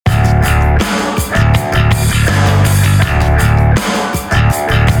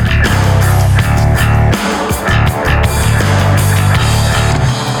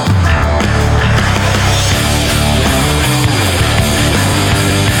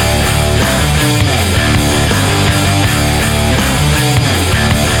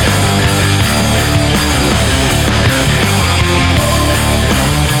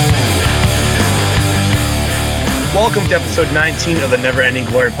Welcome to episode 19 of the Never Ending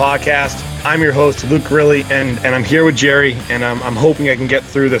Glory podcast. I'm your host, Luke Grilli, and I'm here with Jerry, and I'm hoping I can get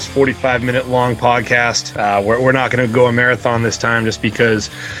through this 45-minute long podcast. We're not going to go a marathon this time just because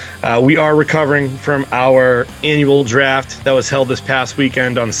we are recovering from our annual draft that was held this past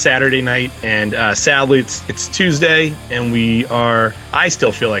weekend on Saturday night, and sadly it's Tuesday, and I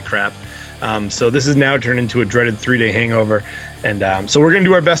still feel like crap. So this is now turned into a dreaded 3-day hangover. And so we're going to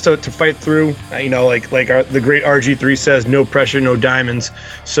do our best to fight through, the great RG3 says, no pressure, no diamonds.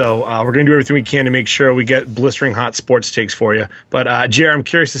 So we're going to do everything we can to make sure we get blistering hot sports takes for you. But Jer, I'm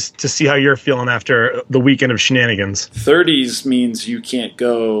curious to see how you're feeling after the weekend of shenanigans. 30s means you can't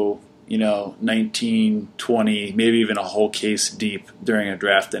go, 19, 20, maybe even a whole case deep during a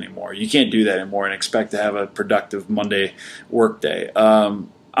draft anymore. You can't do that anymore and expect to have a productive Monday workday. But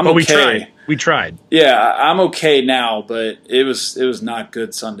okay. We tried. Yeah, I'm okay now, but it was not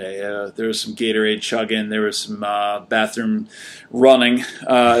good Sunday. There was some Gatorade chugging. There was some bathroom running.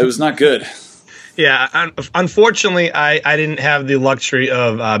 It was not good. Yeah, unfortunately, I didn't have the luxury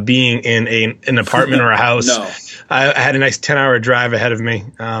of being in an apartment or a house. No. I had a nice 10-hour drive ahead of me,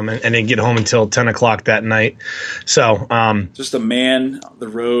 and didn't get home until 10 o'clock that night. So just a man on the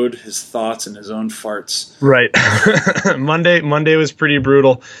road, his thoughts and his own farts. Right. Monday was pretty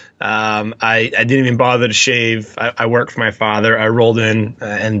brutal. I didn't even bother to shave. I worked for my father. I rolled in,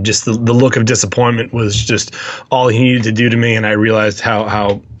 and just the look of disappointment was just all he needed to do to me, and I realized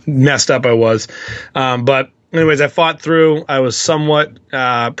how messed up I was. But anyways, I fought through. I was somewhat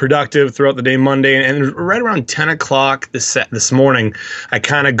productive throughout the day Monday, and right around 10 o'clock this morning, I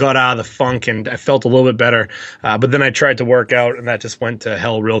kind of got out of the funk, and I felt a little bit better. But then I tried to work out, and that just went to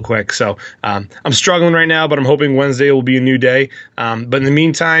hell real quick. So I'm struggling right now, but I'm hoping Wednesday will be a new day. But in the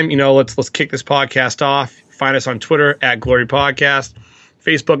meantime, let's kick this podcast off. Find us on Twitter at Glory Podcast.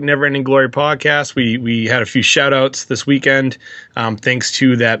 Facebook, Never Ending Glory Podcast. We had a few shout outs this weekend, thanks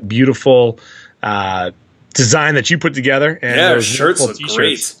to that beautiful design that you put together. And those shirts look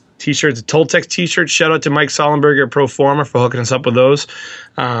great. T-shirts, Toltecs T-shirts. Shout out to Mike Sollenberger at Proforma for hooking us up with those.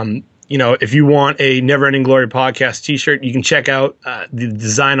 If you want a Never Ending Glory Podcast T-shirt, you can check out the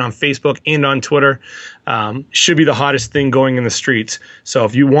design on Facebook and on Twitter. Should be the hottest thing going in the streets. So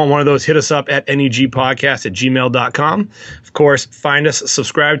if you want one of those, hit us up at negpodcast@gmail.com. Of course, find us,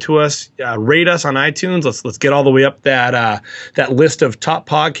 subscribe to us, rate us on iTunes. Let's get all the way up that list of top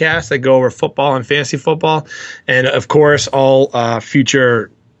podcasts that go over football and fantasy football. And of course, all future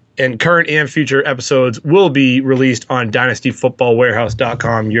and current and future episodes will be released on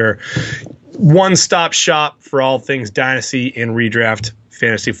dynastyfootballwarehouse.com, your one-stop shop for all things dynasty and redraft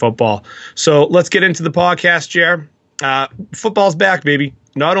fantasy football. So let's get into the podcast, Jer. Football's back, baby.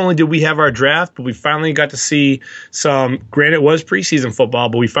 Not only did we have our draft, but we finally got to see granted it was preseason football,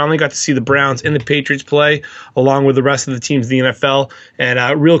 but we finally got to see the Browns and the Patriots play along with the rest of the teams in the NFL.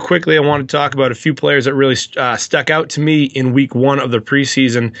 And real quickly, I want to talk about a few players that really stuck out to me in week one of the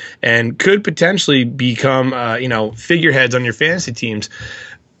preseason and could potentially become, figureheads on your fantasy teams.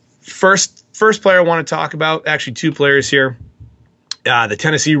 First player I want to talk about, actually two players here, the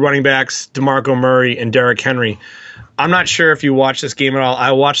Tennessee running backs, DeMarco Murray and Derrick Henry. I'm not sure if you watched this game at all.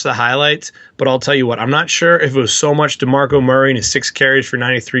 I watched the highlights, but I'll tell you what, I'm not sure if it was so much DeMarco Murray and his 6 carries for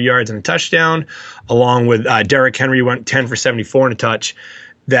 93 yards and a touchdown, along with Derrick Henry went 10 for 74 and a touch,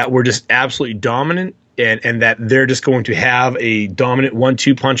 that were just absolutely dominant and that they're just going to have a dominant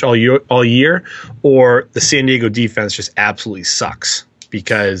 1-2 punch all year, or the San Diego defense just absolutely sucks.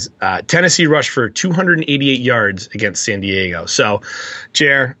 Because Tennessee rushed for 288 yards against San Diego. So,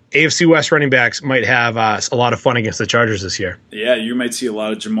 Jer, AFC West running backs might have a lot of fun against the Chargers this year. Yeah, you might see a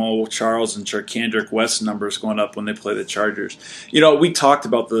lot of Jamal Charles and Charkandrick West numbers going up when they play the Chargers. We talked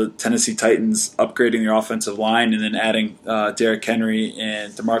about the Tennessee Titans upgrading their offensive line and then adding Derrick Henry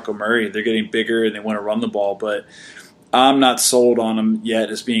and DeMarco Murray. They're getting bigger and they want to run the ball, but I'm not sold on them yet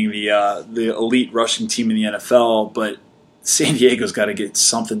as being the elite rushing team in the NFL, but San Diego's got to get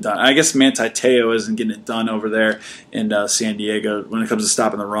something done. I guess Manti Te'o isn't getting it done over there in San Diego when it comes to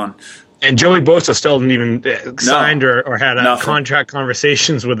stopping the run. And Joey Bosa still didn't even signed or had contract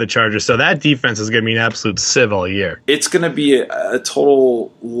conversations with the Chargers. So that defense is going to be an absolute sieve all year. It's going to be a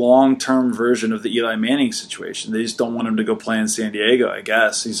total long-term version of the Eli Manning situation. They just don't want him to go play in San Diego, I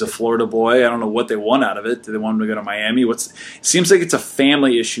guess. He's a Florida boy. I don't know what they want out of it. Do they want him to go to Miami? It seems like it's a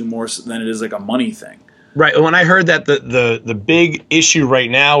family issue more than it is like a money thing. Right. When I heard that the big issue right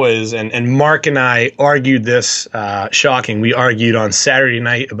now is, and Mark and I argued this, shocking. We argued on Saturday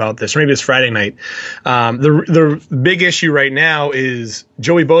night about this, or maybe it's Friday night. The big issue right now is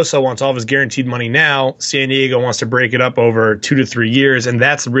Joey Bosa wants all of his guaranteed money now. San Diego wants to break it up over 2 to 3 years, and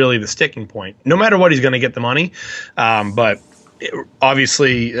that's really the sticking point. No matter what, he's going to get the money, but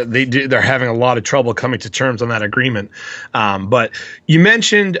obviously they're having a lot of trouble coming to terms on that agreement. But you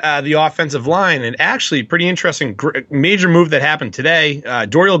mentioned the offensive line, and actually pretty interesting major move that happened today.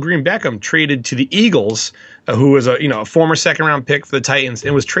 Dorial Green-Beckham traded to the Eagles, who was a former second round pick for the Titans,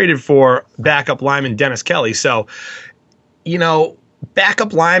 and was traded for backup lineman Dennis Kelly. So,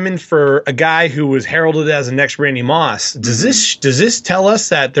 backup lineman for a guy who was heralded as the next Randy Moss. Does this tell us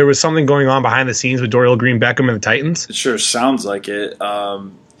that there was something going on behind the scenes with Dorial Green-Beckham and the Titans? It sure sounds like it.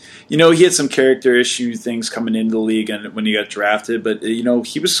 He had some character issue things coming into the league and when he got drafted, but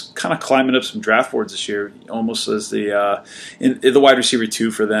he was kind of climbing up some draft boards this year, almost as the wide receiver 2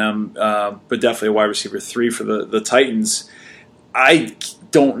 for them, but definitely a wide receiver 3 for the Titans. I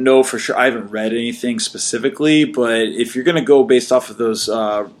don't know for sure. I haven't read anything specifically, but if you're going to go based off of those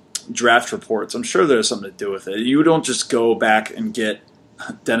draft reports, I'm sure there's something to do with it. You don't just go back and get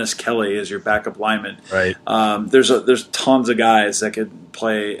Dennis Kelly as your backup lineman. Right. There's tons of guys that could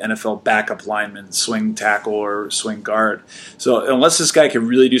play NFL backup lineman, swing tackle, or swing guard. So unless this guy can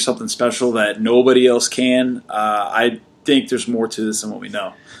really do something special that nobody else can, I think there's more to this than what we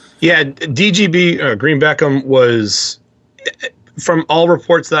know. Yeah, DGB Green-Beckham was, from all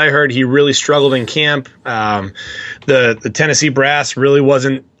reports that I heard, he really struggled in camp. The Tennessee brass really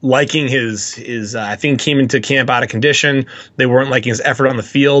wasn't liking his I think came into camp out of condition. They weren't liking his effort on the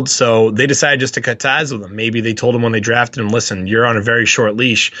field, so they decided just to cut ties with him. Maybe they told him when they drafted him, listen, you're on a very short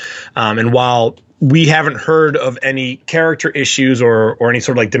leash. And while we haven't heard of any character issues or any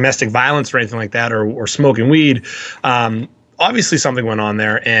sort of like domestic violence or anything like that, or smoking weed, obviously something went on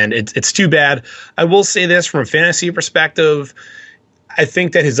there, and it's too bad. I will say this from a fantasy perspective. I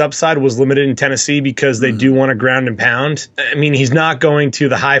think that his upside was limited in Tennessee because they do want to ground and pound. I mean, he's not going to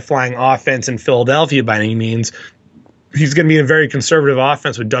the high-flying offense in Philadelphia by any means. He's going to be in a very conservative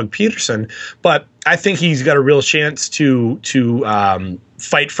offense with Doug Peterson, but I think he's got a real chance to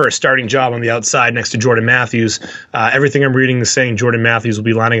fight for a starting job on the outside next to Jordan Matthews. Everything I'm reading is saying Jordan Matthews will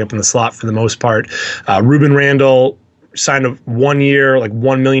be lining up in the slot for the most part. Ruben Randall signed a 1-year, like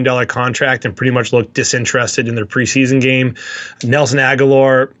 $1 million contract and pretty much looked disinterested in their preseason game. Nelson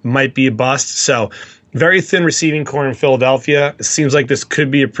Aguilar might be a bust. So very thin receiving core in Philadelphia. It seems like this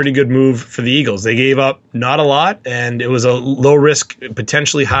could be a pretty good move for the Eagles. They gave up not a lot, and it was a low-risk,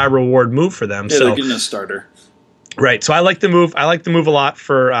 potentially high-reward move for them. Yeah, they're getting a starter. Right. So I like the move. I like the move a lot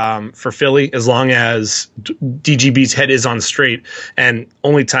for Philly, as long as DGB's head is on straight, and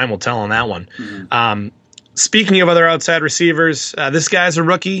only time will tell on that one. Mm-hmm. Speaking of other outside receivers, this guy's a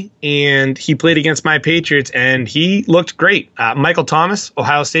rookie, and he played against my Patriots, and he looked great. Michael Thomas,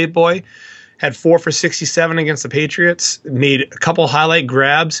 Ohio State boy, had 4 for 67 against the Patriots, made a couple highlight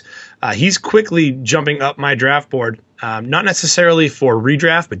grabs. He's quickly jumping up my draft board, not necessarily for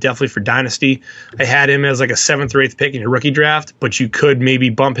redraft, but definitely for Dynasty. I had him as like a 7th or 8th pick in your rookie draft, but you could maybe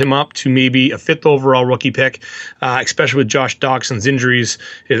bump him up to maybe a 5th overall rookie pick, especially with Josh Doxson's injuries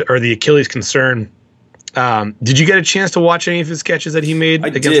or the Achilles concern. Did you get a chance to watch any of his catches that he made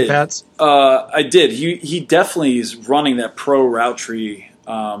against the Pats? I did. He definitely is running that pro route tree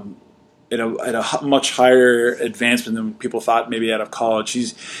at a much higher advancement than people thought maybe out of college.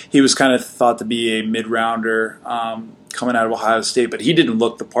 He was kind of thought to be a mid-rounder coming out of Ohio State, but he didn't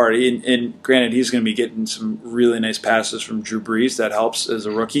look the part. And granted, he's going to be getting some really nice passes from Drew Brees. That helps as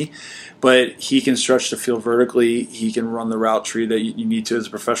a rookie. But he can stretch the field vertically. He can run the route tree that you need to as a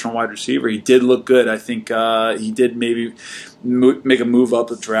professional wide receiver. He did look good. I think he did maybe make a move up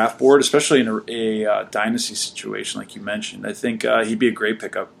the draft board, especially in a dynasty situation like you mentioned. I think he'd be a great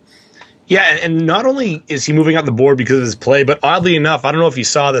pickup. Yeah, and not only is he moving up the board because of his play, but oddly enough, I don't know if you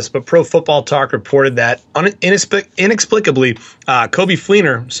saw this, but Pro Football Talk reported that inexplicably, Coby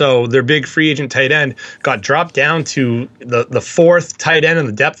Fleener, so their big free agent tight end, got dropped down to the 4th tight end in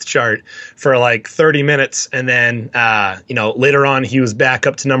the depth chart for like 30 minutes, and then later on he was back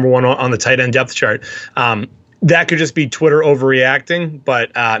up to number 1 on the tight end depth chart. That could just be Twitter overreacting,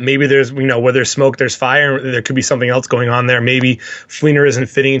 but maybe there's, where there's smoke, there's fire. There could be something else going on there. Maybe Fleener isn't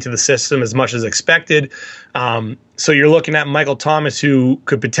fitting into the system as much as expected. So you're looking at Michael Thomas, who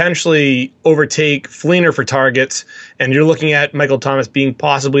could potentially overtake Fleener for targets, and you're looking at Michael Thomas being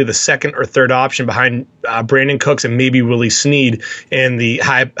possibly the 2nd or 3rd option behind Brandon Cooks and maybe Willie Snead in the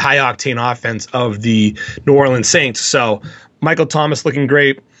high-octane offense of the New Orleans Saints. So Michael Thomas looking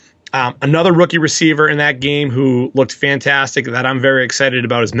great. Another rookie receiver in that game who looked fantastic that I'm very excited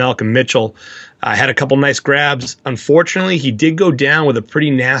about is Malcolm Mitchell. Had a couple nice grabs. Unfortunately, he did go down with a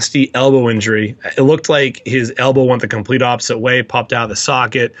pretty nasty elbow injury. It looked like his elbow went the complete opposite way, popped out of the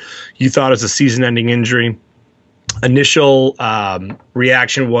socket. You thought it was a season-ending injury. Initial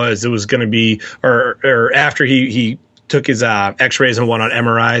reaction was it was going to be, or after he took his x-rays and went on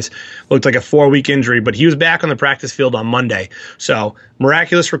MRIs, looked like a 4-week injury, but he was back on the practice field on Monday. So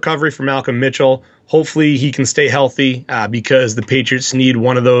miraculous recovery for Malcolm Mitchell. Hopefully he can stay healthy because the Patriots need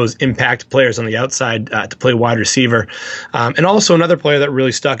one of those impact players on the outside to play wide receiver. And also another player that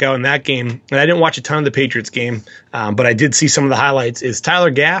really stuck out in that game, and I didn't watch a ton of the Patriots game, but I did see some of the highlights, is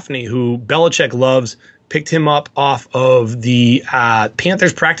Tyler Gaffney, who Belichick loves. Picked him up off of the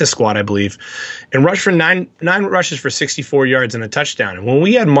Panthers practice squad, I believe, and rushed for nine rushes for 64 yards and a touchdown. And when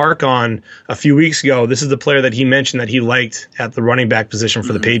we had Mark on a few weeks ago, this is the player that he mentioned that he liked at the running back position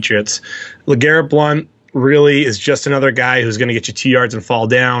for the Patriots. LeGarrette Blount really is just another guy who's going to get you 2 yards and fall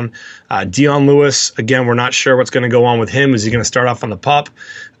down. Dion Lewis, again, we're not sure what's going to go on with him. Is he going to start off on the pup?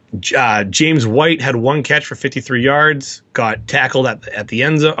 James White had one catch for 53 yards, got tackled at the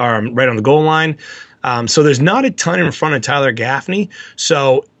end zone, right on the goal line. So there's not a ton in front of Tyler Gaffney.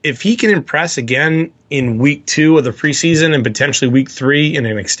 So if he can impress again in week 2 of the preseason and potentially week 3 in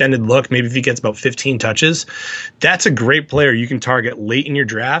an extended look, maybe if he gets about 15 touches, that's a great player you can target late in your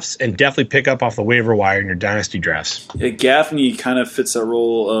drafts and definitely pick up off the waiver wire in your dynasty drafts. Yeah, Gaffney kind of fits that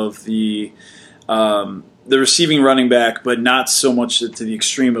role of the receiving running back, but not so much to the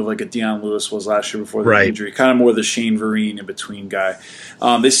extreme of like a Dion Lewis was last year before the injury. Kind of more the Shane Vereen in between guy.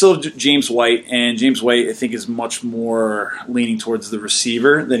 They still have James White, and James White I think is much more leaning towards the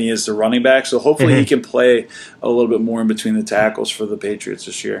receiver than he is the running back. So hopefully he can play a little bit more in between the tackles for the Patriots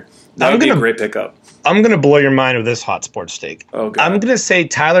this year. That would be a great pickup. I'm going to blow your mind with this hot sports take. Oh, God. I'm going to say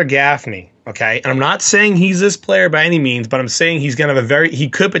Tyler Gaffney, okay? And I'm not saying he's this player by any means, but I'm saying he's going to have he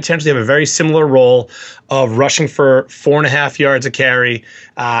could potentially have a very similar role of rushing for 4.5 yards a carry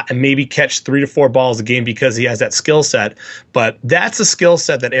and maybe catch 3 to 4 balls a game because he has that skill set. But that's a skill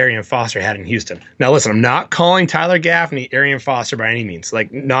set that Arian Foster had in Houston. Now, listen, I'm not calling Tyler Gaffney Arian Foster by any means.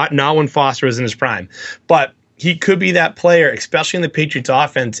 Like, not when Foster was in his prime. But he could be that player, especially in the Patriots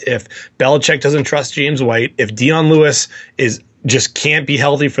offense, if Belichick doesn't trust James White, if Dion Lewis just can't be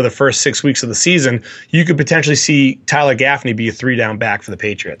healthy for the first 6 weeks of the season, you could potentially see Tyler Gaffney be a 3-down back for the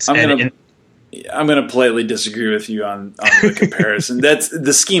Patriots. I'm going to politely disagree with you on the comparison.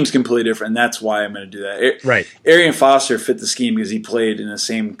 The scheme's completely different, and that's why I'm going to do that. Right. Arian Foster fit the scheme because he played in the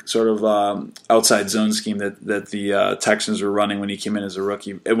same sort of outside zone scheme that the Texans were running when he came in as a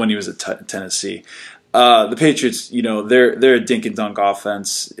rookie, when he was at Tennessee. The Patriots, they're a dink and dunk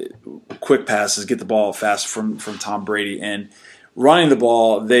offense. Quick passes, get the ball fast from Tom Brady, and running the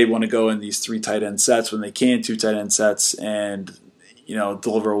ball, they want to go in these 3 tight end sets when they can, 2 tight end sets, and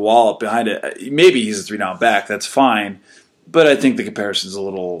deliver a wallop behind it. Maybe he's a 3-down back, that's fine, but I think the comparison's a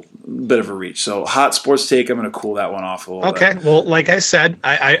little bit of a reach. So hot sports take, I'm going to cool that one off a little bit. Okay, well, like I said,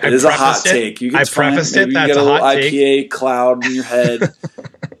 it is a hot take. I prefaced it. Maybe you get a little IPA cloud in your head. It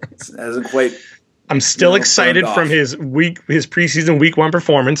hasn't quite. I'm still excited from his preseason week 1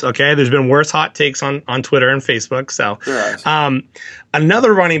 performance. Okay, there's been worse hot takes on Twitter and Facebook. So,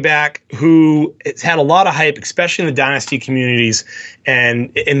 another running back who has had a lot of hype, especially in the dynasty communities,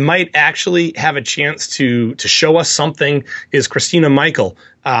 and it might actually have a chance to show us something, is Christina Michael,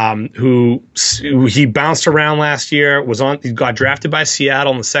 who he bounced around last year. He got drafted by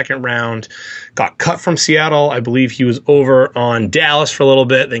Seattle in the 2nd round, got cut from Seattle. I believe he was over on Dallas for a little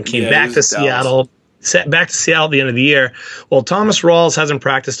bit, then came back to Seattle. Back to Seattle at the end of the year. Well, Thomas Rawls hasn't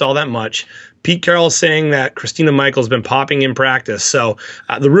practiced all that much. Pete Carroll is saying that Christina Michael's been popping in practice. So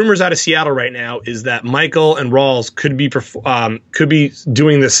the rumors out of Seattle right now is that Michael and Rawls could be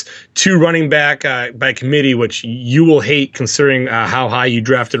doing this 2 running back by committee, which you will hate considering how high you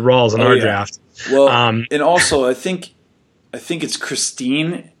drafted Rawls in our draft. Well, and also I think it's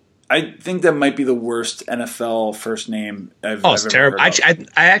Christine. I think that might be the worst NFL first name I've ever terrible. heard of.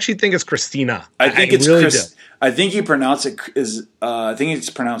 I actually think it's Christina. I think it's really I think you pronounce it I think it's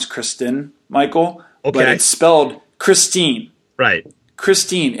pronounced Kristen Michael, okay, but it's spelled Christine. Right.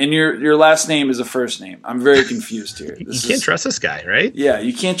 Christine, and your last name is a first name. I'm very confused here. You can't trust this guy, right? Yeah,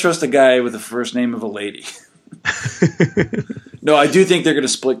 you can't trust a guy with the first name of a lady. No, I do think they're going to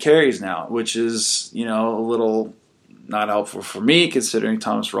split carries now, which is, a little not helpful for me, considering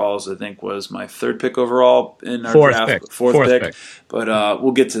Thomas Rawls, I think, was my 3rd pick overall in our draft. Fourth pick. But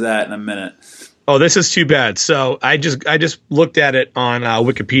we'll get to that in a minute. Oh, this is too bad. So I just looked at it on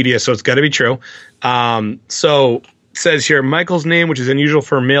Wikipedia, so it's got to be true. So says here, Michael's name, which is unusual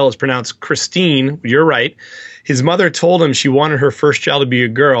for a male, is pronounced Christine. You're right. His mother told him she wanted her first child to be a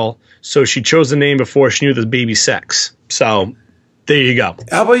girl, so she chose the name before she knew the baby's sex. So there you go.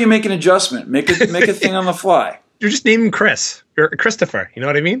 How about you make an adjustment? Make a thing on the fly. You're just naming Chris or Christopher. You know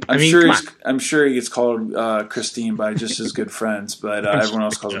what I mean? I'm sure he gets called Christine by just his good friends, but everyone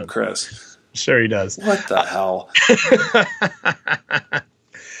else calls him Chris. Sure he does. What the hell?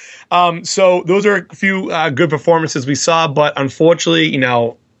 So those are a few good performances we saw, but unfortunately,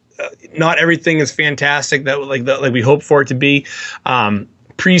 not everything is fantastic that like we hoped for it to be.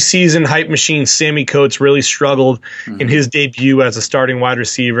 Preseason hype machine Sammy Coates really struggled in his debut as a starting wide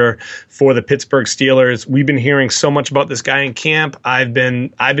receiver for the Pittsburgh Steelers. We've been hearing so much about this guy in camp. I've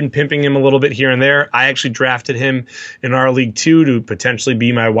been pimping him a little bit here and there. I actually drafted him in our league too to potentially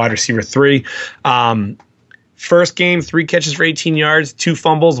be my wide receiver 3. First game, 3 catches for 18 yards, 2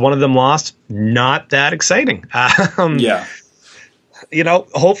 fumbles, one of them lost. Not that exciting. Yeah.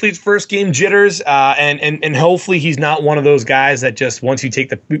 Hopefully it's first game jitters, and hopefully he's not one of those guys that just once you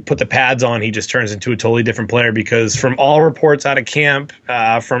put the pads on, he just turns into a totally different player. Because from all reports out of camp,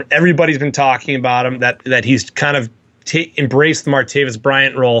 from everybody's been talking about him, that he's kind of embraced the Martavis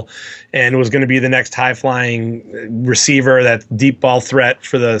Bryant role and was going to be the next high flying receiver, that deep ball threat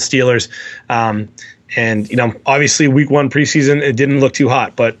for the Steelers. And, obviously week 1 preseason, it didn't look too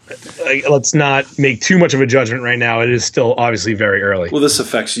hot, but let's not make too much of a judgment right now. It is still obviously very early. Well, this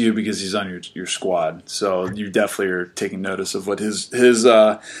affects you because he's on your squad. So you definitely are taking notice of what his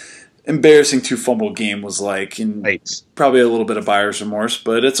embarrassing 2 fumble game was like, and probably a little bit of buyer's remorse,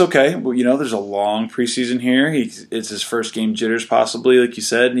 but it's okay. Well, there's a long preseason here. It's his first game jitters, possibly, like you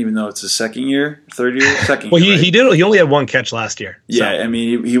said, even though it's his second year. Well, year, right? He only had 1 catch last year. Yeah, so. I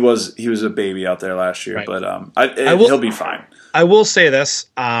mean, he was a baby out there last year, right. But he'll be fine. I will say this.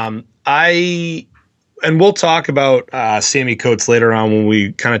 And we'll talk about Sammy Coates later on when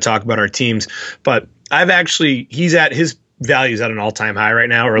we kind of talk about our teams, but he's at his value's at an all-time high right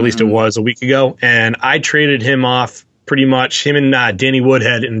now, or at least it was a week ago, and I traded him off pretty much, him and Danny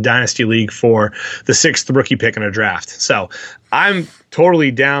Woodhead in Dynasty League for the 6th rookie pick in a draft. So I'm totally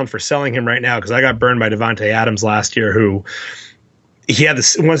down for selling him right now because I got burned by Devontae Adams last year, who he had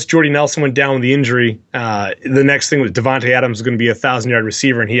this. Once Jordy Nelson went down with the injury, the next thing was Devontae Adams was going to be a 1,000-yard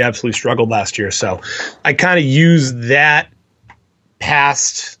receiver, and he absolutely struggled last year. So I kind of used that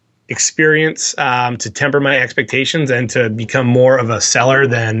past experience to temper my expectations and to become more of a seller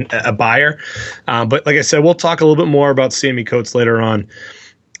than a buyer. But like I said, we'll talk a little bit more about Sammy Coates later on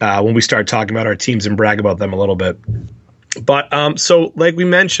when we start talking about our teams and brag about them a little bit. But so like we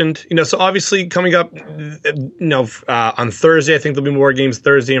mentioned, so obviously coming up, on Thursday, I think there'll be more games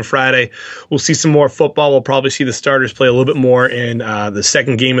Thursday and Friday. We'll see some more football. We'll probably see the starters play a little bit more in the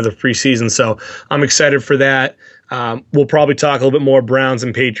second game of the preseason. So I'm excited for that. We'll probably talk a little bit more Browns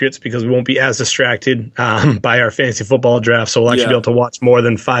and Patriots because we won't be as distracted by our fantasy football draft. So we'll actually be able to watch more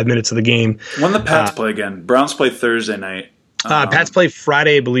than 5 minutes of the game. When the Pats play again? Browns play Thursday night. Pats play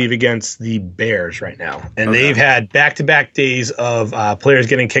Friday, I believe, against the Bears right now. And they've had back-to-back days of players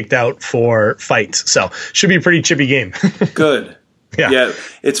getting kicked out for fights. So should be a pretty chippy game. Good. Yeah.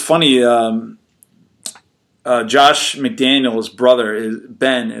 It's funny. Josh McDaniel's brother,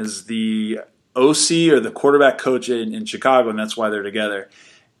 Ben, is the OC or the quarterback coach in Chicago, and that's why they're together.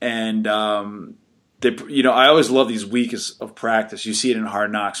 And I always love these weeks of practice. You see it in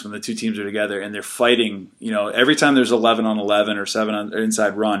Hard Knocks when the two teams are together and they're fighting. Every time there's 11 on 11 or 7 on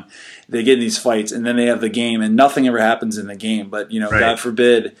inside run, they get in these fights, and then they have the game, and nothing ever happens in the game. But right. God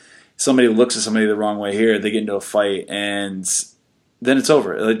forbid somebody looks at somebody the wrong way here, they get into a fight, and then it's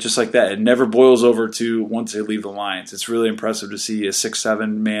over, just like that. It never boils over to once they leave the lines. It's really impressive to see a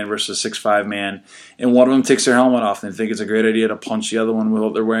 6'7" man versus a 6'5" man, and one of them takes their helmet off and they think it's a great idea to punch the other one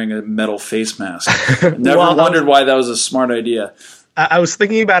while they're wearing a metal face mask. Never wondered why that was a smart idea. I was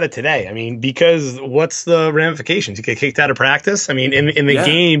thinking about it today. I mean, because what's the ramifications? You get kicked out of practice. I mean, in the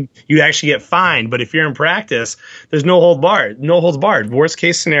game, you actually get fined. But if you're in practice, there's no holds barred. Worst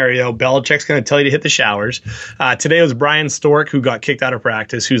case scenario, Belichick's going to tell you to hit the showers. Today it was Brian Stork who got kicked out of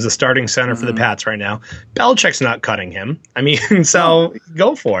practice, who's the starting center for the Pats right now. Belichick's not cutting him. I mean, so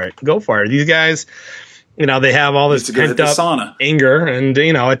go for it. These guys, they have all this pent up anger, and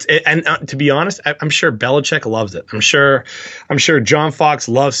to be honest, I'm sure Belichick loves it. I'm sure John Fox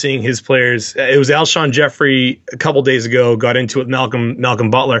loves seeing his players. It was Alshon Jeffrey a couple days ago got into it with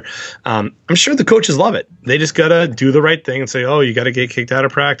Malcolm Butler. I'm sure the coaches love it. They just gotta do the right thing and say, "Oh, you got to get kicked out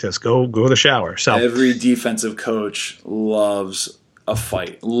of practice. Go to the shower." So every defensive coach loves a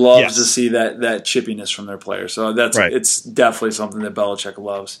fight, loves to see that chippiness from their players. So that's right. It's definitely something that Belichick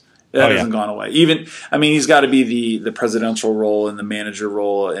loves. That hasn't gone away. Even, I mean, he's got to be the presidential role and the manager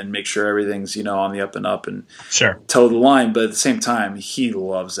role and make sure everything's, on the up and up and toe the line. But at the same time, he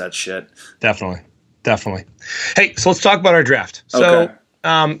loves that shit. Definitely. Hey, so let's talk about our draft. So,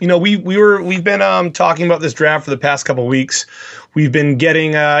 we've been talking about this draft for the past couple of weeks. We've been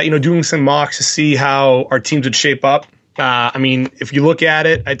getting, doing some mocks to see how our teams would shape up. I mean, if you look at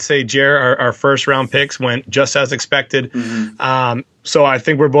it, I'd say, our first round picks went just as expected. Mm-hmm. So I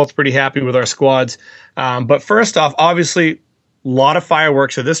think we're both pretty happy with our squads. But first off, obviously, a lot of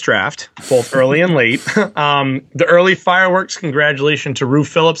fireworks at this draft, both early and late. The early fireworks, congratulations to Rue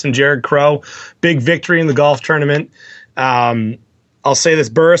Phillips and Jared Crow. Big victory in the golf tournament. I'll say this,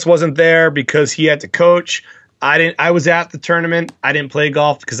 Burris wasn't there because he had to coach. I was at the tournament. I didn't play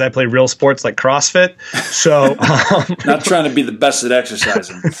golf because I play real sports like CrossFit. So not trying to be the best at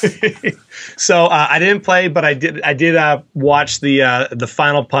exercising. So I didn't play, but I did watch the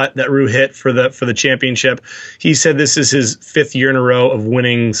final putt that Rue hit for the championship. He said this is his 5th year in a row of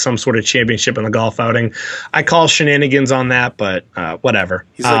winning some sort of championship in the golf outing. I call shenanigans on that, but whatever.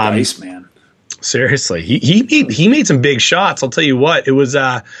 He's like Iceman. Seriously, he made some big shots. I'll tell you what, it was.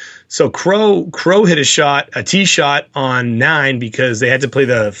 So Crow hit a tee shot on 9 because they had to play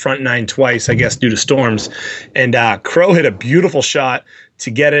the front 9 twice, I guess, due to storms. And Crow hit a beautiful shot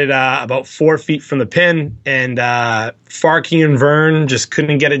to get it about 4 feet from the pin. And Farkey and Vern just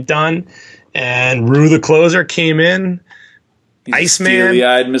couldn't get it done. And Rue, the closer, came in. He's Iceman.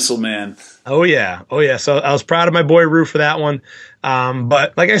 Steely-eyed missile man. Oh, yeah. So I was proud of my boy Rue for that one.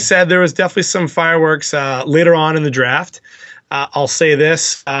 But like I said, there was definitely some fireworks later on in the draft. I'll say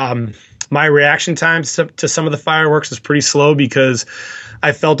this. My reaction time to some of the fireworks was pretty slow because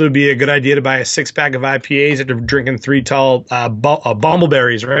I felt it would be a good idea to buy a 6-pack of IPAs after drinking 3 tall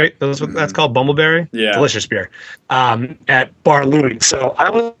bumbleberries, right? That's called bumbleberry? Yeah. Delicious beer at Bar Louie. So I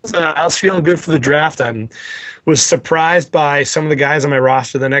was feeling good for the draft. I was surprised by some of the guys on my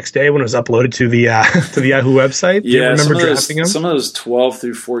roster the next day when it was uploaded to the Yahoo website. Do you remember drafting them? Some of those 12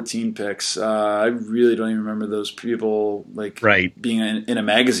 through 14 picks, I really don't even remember those people being in a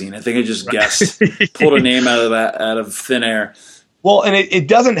magazine. I think I just guessed, pulled a name out of thin air. Well, and it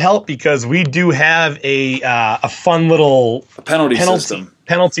doesn't help because we do have a fun little penalty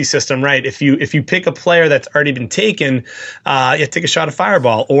system, right? If you pick a player that's already been taken, you take a shot of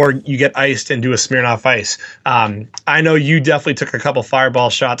Fireball, or you get iced and do a Smirnoff Ice. I know you definitely took a couple Fireball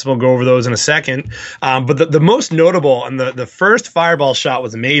shots. We'll go over those in a second. But the most notable and the first Fireball shot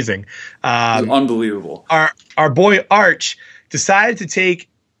was amazing. It was unbelievable. Our boy Arch decided to take.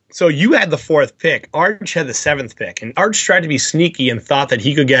 So you had the 4th pick. Arch had the 7th pick. And Arch tried to be sneaky and thought that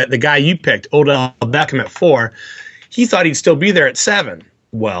he could get the guy you picked, Odell Beckham, at 4. He thought he'd still be there at 7.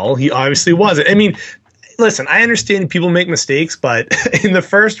 Well, he obviously wasn't. I mean, listen, I understand people make mistakes, but in the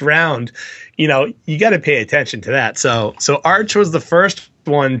first round, you got to pay attention to that. So Arch was the first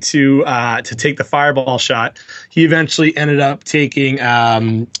one to take the Fireball shot. He eventually ended up taking,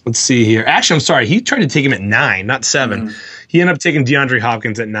 let's see here. Actually, I'm sorry. He tried to take him at 9, not 7. Mm-hmm. He ended up taking DeAndre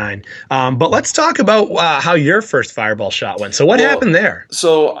Hopkins at 9. But let's talk about how your first Fireball shot went. So what happened there?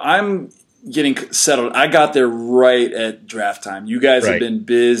 So I'm getting settled. I got there right at draft time. You guys have been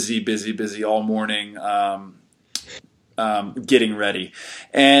busy all morning getting ready.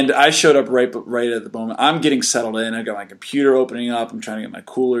 And I showed up right at the moment. I'm getting settled in. I got my computer opening up. I'm trying to get my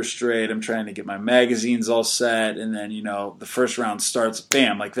cooler straight. I'm trying to get my magazines all set. And then, the first round starts,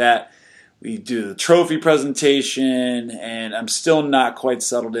 bam, like that. We do the trophy presentation, and I'm still not quite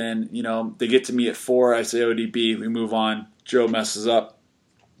settled in. They get to me at 4. I say ODB. We move on. Joe messes up.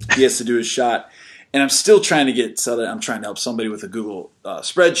 He has to do his shot. And I'm still trying to get settled in. I'm trying to help somebody with a Google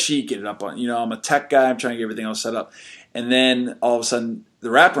spreadsheet, get it up on, I'm a tech guy. I'm trying to get everything else set up. And then all of a sudden, the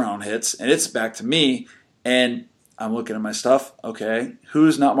wraparound hits, and it's back to me. And I'm looking at my stuff. Okay,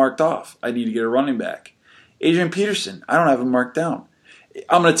 who's not marked off? I need to get a running back. Adrian Peterson. I don't have him marked down.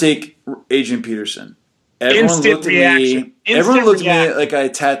 I'm going to take Adrian Peterson. Everyone looked at me like I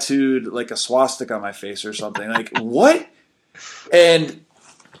tattooed like a swastika on my face or something. Like, what? And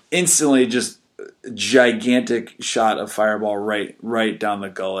instantly just gigantic shot of Fireball right down the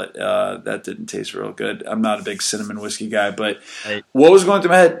gullet. That didn't taste real good. I'm not a big cinnamon whiskey guy, but what was going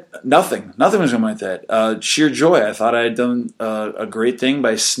through my head? Nothing was going through my head. Sheer joy. I thought I had done a great thing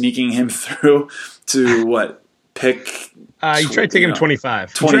by sneaking him through to pick. You tried taking him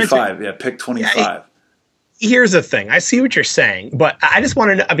 25. 25, pick 25. Yeah, here's the thing. I see what you're saying, but I just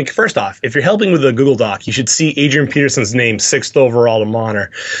want to know. I mean, first off, if you're helping with a Google Doc, you should see Adrian Peterson's name 6th overall to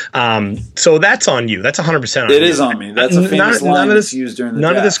monitor. So that's on you. That's 100% on you. It is on me. That's a famous line that's used during the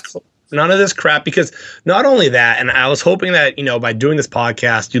draft. None of this crap, because not only that, and I was hoping that, by doing this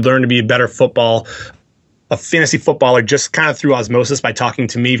podcast, you'd learn to be a fantasy footballer just kind of through osmosis by talking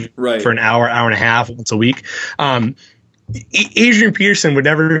to me for an hour and a half once a week. Adrian Peterson would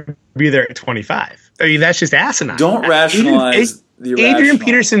never be there at 25. I mean, that's just asinine. Don't rationalize the irrational. Adrian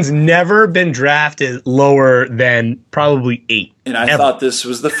Peterson's never been drafted lower than probably 8. And I thought this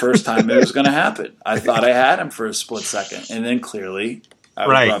was the first time it was going to happen. I thought I had him for a split second, and then clearly I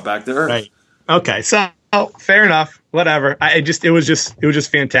was brought back to earth. Right. Okay, so fair enough. Whatever. It was just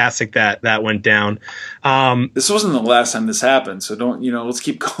fantastic that went down. This wasn't the last time this happened, so don't let's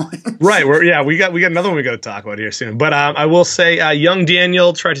keep going. Right. We got another one we got to talk about here soon. But I will say, young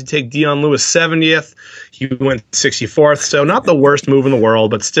Daniel tried to take Dion Lewis 70th. He went 64th. So not the worst move in the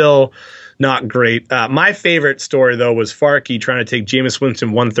world, but still not great. My favorite story though was Farkey trying to take Jameis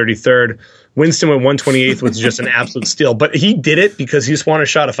Winston 133rd. Winston went 128th, was just an absolute steal. But he did it because he just wanted a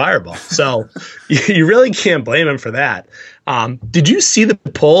shot of Fireball. So you really can't blame him for that. Did you see the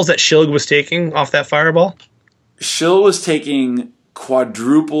pulls that Schillig was taking off that Fireball? Schill was taking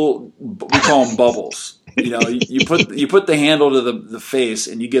quadruple, we call them bubbles. You put the handle to the face,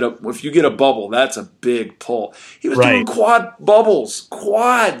 and if you get a bubble, that's a big pull. He was doing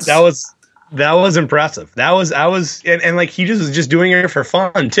quads. That was impressive. And like he just was just doing it for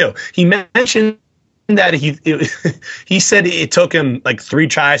fun too. He mentioned that he said it took him like 3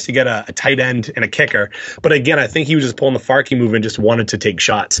 tries to get a tight end and a kicker. But again, I think he was just pulling the Farkey move and just wanted to take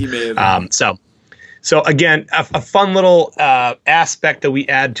shots. He may have. So again, a fun little aspect that we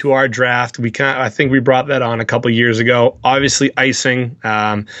add to our draft. I think we brought that on a couple years ago. Obviously, icing.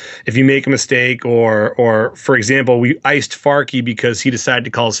 If you make a mistake, or for example, we iced Farkey because he decided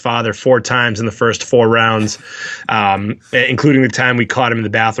to call his father 4 times in the first 4 rounds, including the time we caught him in the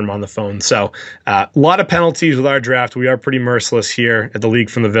bathroom on the phone. So a lot of penalties with our draft. We are pretty merciless here at the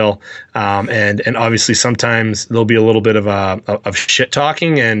League from the Ville, and obviously sometimes there'll be a little bit of shit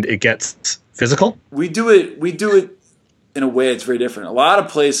talking, and it gets physical. We do it in a way it's very different. A lot of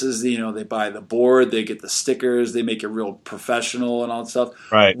places, they buy the board, they get the stickers, they make it real professional and all that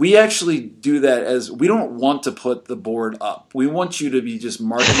stuff. Right. We actually do that we don't want to put the board up. We want you to be just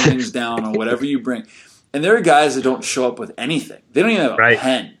marking things down on whatever you bring. And there are guys that don't show up with anything. They don't even have a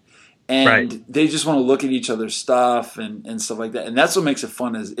pen. And they just want to look at each other's stuff and stuff like that. And that's what makes it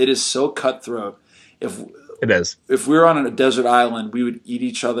fun. It is so cutthroat. It is. If we were on a desert island, we would eat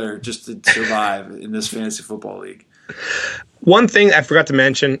each other just to survive in this fantasy football league. One thing I forgot to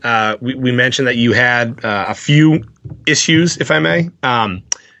mention, we mentioned that you had a few issues, if I may.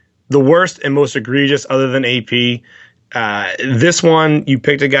 The worst and most egregious, other than AP, this one, you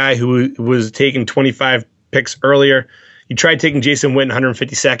picked a guy who was taking 25 picks earlier. You tried taking Jason Witten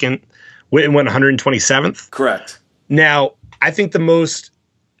 152nd. Witten went 127th. Correct. Now, I think the most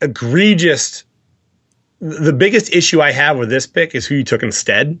egregious... The biggest issue I have with this pick is who you took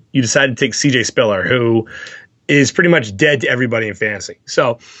instead. You decided to take CJ Spiller, who is pretty much dead to everybody in fantasy.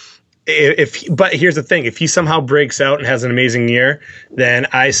 So, but here's the thing: if he somehow breaks out and has an amazing year, then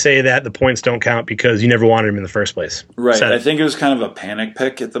I say that the points don't count because you never wanted him in the first place. Right. I think it was kind of a panic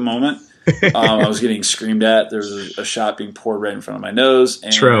pick at the moment. I was getting screamed at. There was a shot being poured right in front of my nose,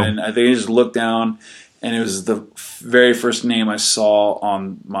 and I think I just looked down, and it was the very first name I saw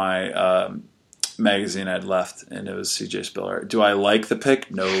on my magazine I'd left, and it was CJ Spiller. Do I like the pick?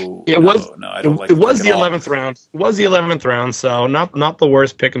 No, I don't like it. It was the 11th round. It was the 11th round, so not the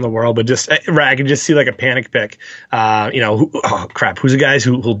worst pick in the world, but just I could just see like a panic pick. Crap. Who's the guys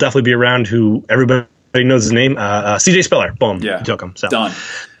who'll definitely be around? Who everybody knows his name? CJ Spiller. Boom. Yeah, you took him. So done.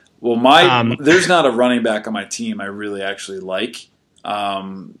 Well, there's not a running back on my team I really actually like.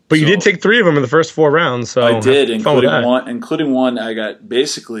 But you did take 3 of them in the first 4 rounds. So I did, including one I got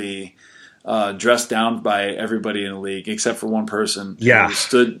basically dressed down by everybody in the league except for one person who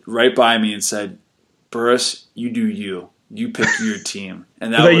stood right by me and said, "Burris, you do you. You pick your team."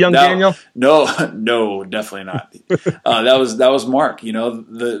 And that was young Daniel? No, definitely not. That was Mark.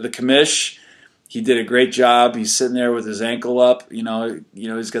 The commish. He did a great job. He's sitting there with his ankle up. He's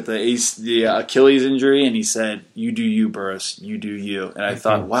got the Achilles injury, and he said, "You do you, Burris. You do you." And I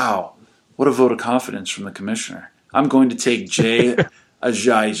thought, wow, what a vote of confidence from the commissioner. I'm going to take Jay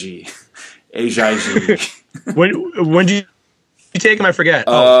Ajayi. When did you take him? I forget.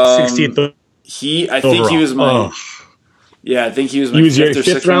 16th. I think he was my. Yeah, I think he was my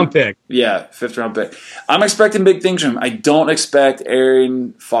fifth round pick. Yeah, 5th round pick. I'm expecting big things from him. I don't expect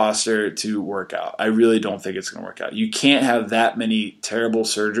Aaron Foster to work out. I really don't think it's going to work out. You can't have that many terrible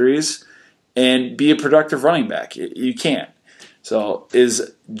surgeries and be a productive running back. You can't. So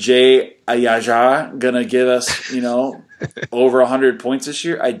is Jay Ayaja going to give us, over 100 points this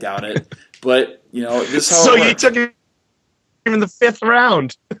year? I doubt it. But, this is how So it you works. took him in the 5th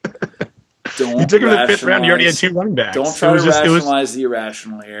round. Don't You took him in the 5th round. You already had 2 running backs. Don't try to rationalize the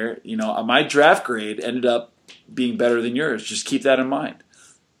irrational here. My draft grade ended up being better than yours. Just keep that in mind.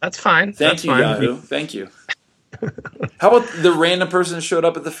 That's fine. Thank you, Yahoo. Thank you. How about the random person that showed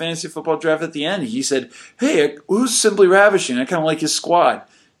up at the fantasy football draft at the end? He said, "Hey, who's Simply Ravishing? I kind of like his squad."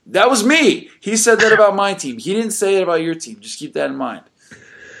 That was me. He said that about my team. He didn't say it about your team. Just keep that in mind.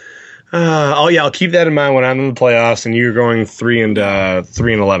 I'll keep that in mind when I'm in the playoffs and you're going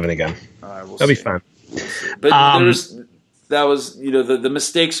 3-11 again. All right, That'll be fun. But the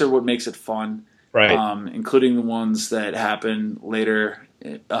mistakes are what makes it fun, right? Including the ones that happen later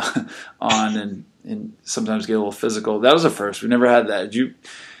on and sometimes get a little physical. That was a first. We never had that. Did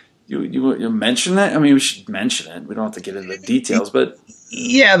you mention that? I mean, we should mention it. We don't have to get into the details, but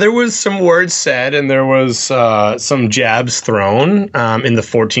yeah, there was some words said and there was some jabs thrown in the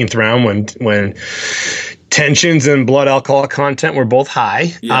 14th round when tensions and blood alcohol content were both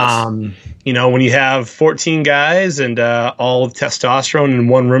high. Yes. When you have 14 guys and all of testosterone in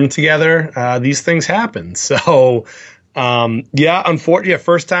one room together, these things happen. So, unfortunately,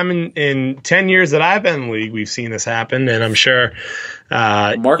 first time in 10 years that I've been in the league, we've seen this happen, and I'm sure.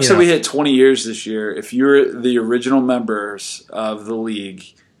 Mark said we hit 20 years this year. If you're the original members of the league,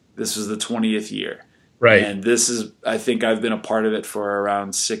 this was the 20th year. Right. And this is, I think I've been a part of it for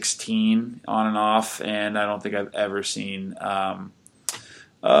around 16 on and off, and I don't think I've ever seen a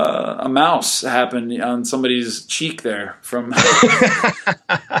mouse happen on somebody's cheek there from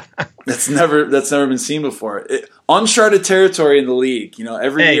that's never been seen before. Uncharted territory in the league.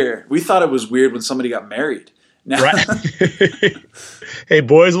 Every year we thought it was weird when somebody got married. Now, right. Hey,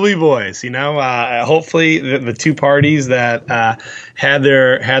 boys will be boys. Hopefully the two parties that had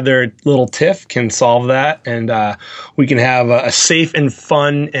their little tiff can solve that, and we can have a safe and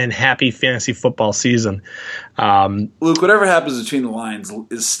fun and happy fantasy football season. Luke, whatever happens between the lines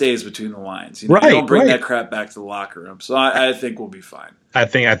stays between the lines. Right, you don't bring right. that crap back to the locker room. So I think we'll be fine. I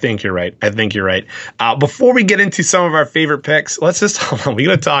think you're right. Before we get into some of our favorite picks, let's just hold on. We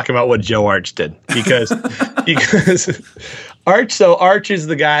got to talk about what Joe Arch did because Arch. So Arch is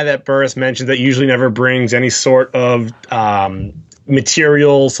the guy that Burris mentioned that usually never brings any sort of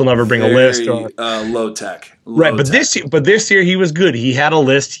materials. He'll never bring a list or low tech. Right, but this year he was good. He had a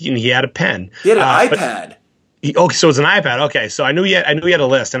list and he had a pen. He had an iPad. So it's an iPad. Okay, so I knew he had a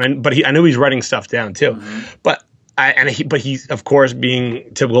list, and I knew he's writing stuff down too. Mm-hmm. But he's, of course,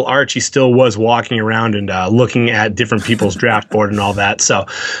 being typical Arch, he still was walking around and looking at different people's draft board and all that. So,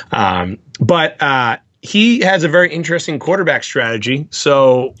 he has a very interesting quarterback strategy.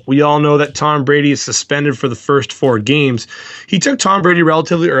 So we all know that Tom Brady is suspended for the first 4 games. He took Tom Brady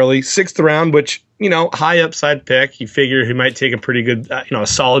relatively early, 6th round, which, high upside pick. He figured he might take a pretty good, a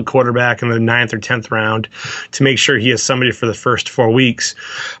solid quarterback in the 9th or 10th round to make sure he has somebody for the first 4 weeks.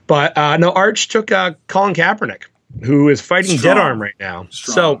 But no, Arch took Colin Kaepernick, who is fighting dead arm right now.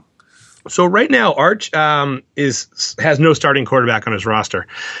 Strong. So right now, Arch has no starting quarterback on his roster.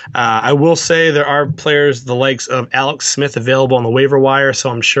 I will say there are players the likes of Alex Smith available on the waiver wire,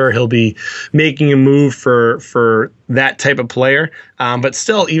 so I'm sure he'll be making a move for that type of player. But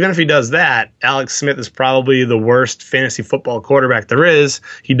still, even if he does that, Alex Smith is probably the worst fantasy football quarterback there is.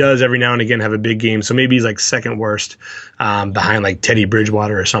 He does every now and again have a big game, so maybe he's like second worst behind like Teddy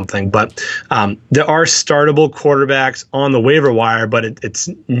Bridgewater or something. But there are startable quarterbacks on the waiver wire, but it's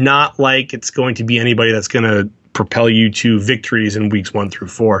not like it's going to be anybody that's going to propel you to victories in weeks 1 through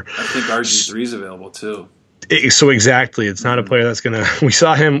 4. I think RG3 is available too. So exactly, it's not a player that's going to. We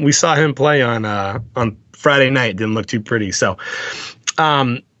saw him play on Friday night. Didn't look too pretty. So,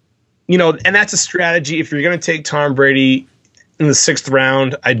 and that's a strategy. If you're going to take Tom Brady in the 6th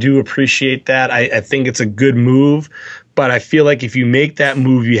round, I do appreciate that. I think it's a good move. But I feel like if you make that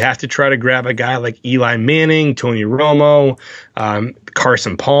move, you have to try to grab a guy like Eli Manning, Tony Romo,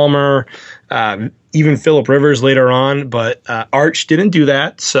 Carson Palmer, even Phillip Rivers later on. But Arch didn't do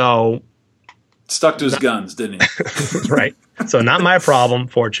that, so stuck to his guns, didn't he? Right. So not my problem,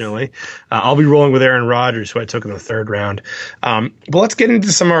 fortunately. I'll be rolling with Aaron Rodgers, who I took in the 3rd round. But let's get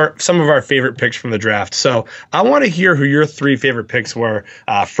into some of our favorite picks from the draft. So I want to hear who your 3 favorite picks were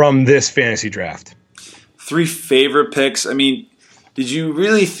from this fantasy draft. 3 favorite picks. I mean, did you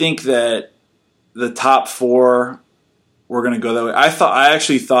really think that the top 4 were going to go that way? I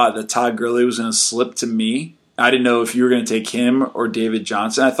actually thought that Todd Gurley was going to slip to me. I didn't know if you were going to take him or David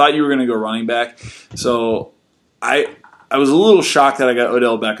Johnson. I thought you were going to go running back. So I was a little shocked that I got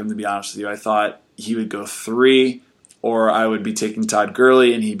Odell Beckham, to be honest with you. I thought he would go 3. or I would be taking Todd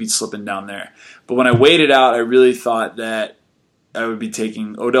Gurley and he'd be slipping down there. But when I weighed it out, I really thought that I would be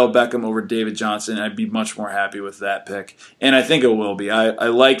taking Odell Beckham over David Johnson. I'd be much more happy with that pick. And I think it will be. I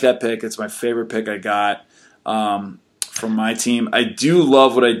like that pick. It's my favorite pick I got from my team. I do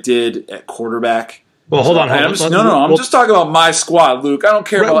love what I did at quarterback. Well, hold on. I'm just talking about my squad, Luke. I don't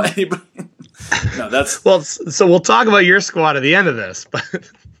care about anybody. No, that's well. So we'll talk about your squad at the end of this, but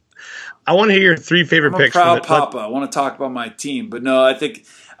I want to hear your 3 favorite picks. I'm a proud papa. I want to talk about my team, but no, I think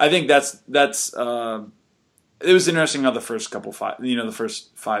that's. It was interesting how the first the first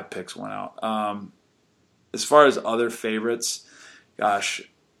 5 picks went out. As far as other favorites, gosh,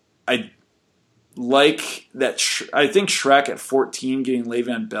 I like that. I think Shrek at 14 getting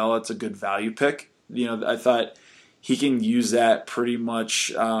Le'Veon Bell. That's a good value pick. I thought he can use that pretty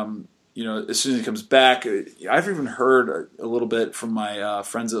much. As soon as he comes back, I've even heard a little bit from my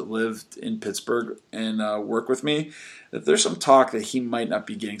friends that lived in Pittsburgh and work with me that there's some talk that he might not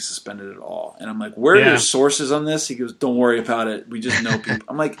be getting suspended at all. And I'm like, where are your sources on this? He goes, don't worry about it. We just know people.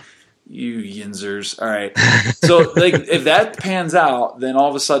 I'm like, you yinzers. All right. So if that pans out, then all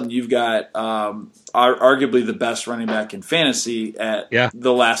of a sudden you've got arguably the best running back in fantasy at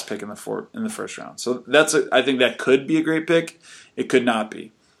the last pick in the first round. So I think that could be a great pick. It could not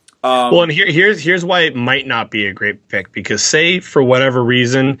be. And here's why it might not be a great pick, because say for whatever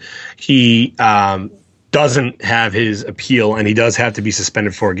reason he doesn't have his appeal and he does have to be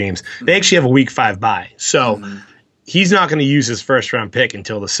suspended 4 games. They actually have a week 5 bye, so he's not going to use his first round pick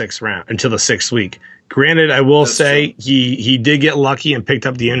until the 6th week. Granted, I will say he did get lucky and picked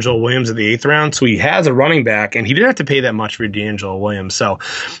up D'Angelo Williams at the 8th round, so he has a running back, and he didn't have to pay that much for D'Angelo Williams. So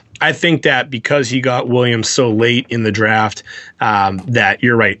I think that because he got Williams so late in the draft, that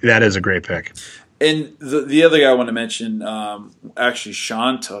you're right, that is a great pick. And the other guy I want to mention, actually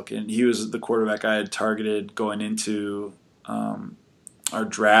Sean took, and he was the quarterback I had targeted going into our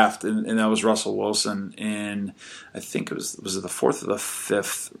draft, and that was Russell Wilson. And I think it was the 4th or the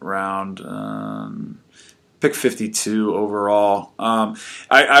 5th round, pick 52 overall.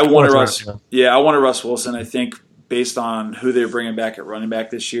 I wanted Russ Wilson. I think based on who they're bringing back at running back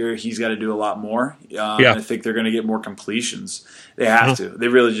this year, he's got to do a lot more. I think they're going to get more completions. They have to. They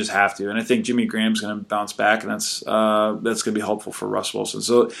really just have to. And I think Jimmy Graham's going to bounce back, and that's going to be helpful for Russ Wilson.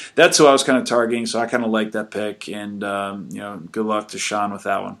 So that's who I was kind of targeting. So I kind of like that pick, and good luck to Sean with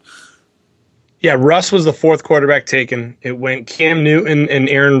that one. Yeah, Russ was the 4th quarterback taken. It went Cam Newton and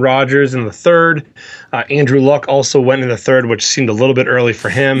Aaron Rodgers in the 3rd. Andrew Luck also went in the 3rd, which seemed a little bit early for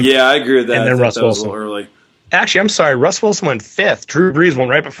him. Yeah, I agree with that. And then Russ Wilson was a little early. Actually, I'm sorry. Russ Wilson went 5th. Drew Brees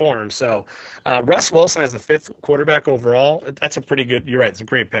went right before him. So Russ Wilson as the 5th quarterback overall. That's a pretty good. You're right. It's a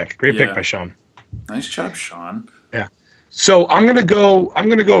great pick. Great pick by Sean. Nice job, Sean. Yeah. So I'm gonna go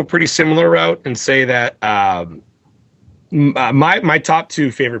a pretty similar route and say that my top 2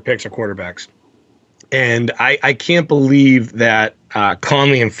 favorite picks are quarterbacks, and I can't believe that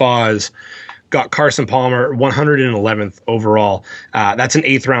Conley and Foz got Carson Palmer 111th overall. That's an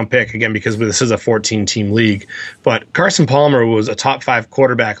 8th round pick, again, because this is a 14-team league. But Carson Palmer was a top 5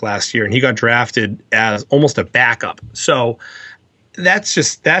 quarterback last year, and he got drafted as almost a backup. So that's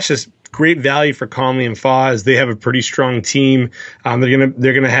just great value for Conley and Foz. They have a pretty strong team.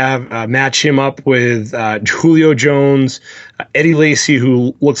 They're gonna have match him up with Julio Jones, Eddie Lacy,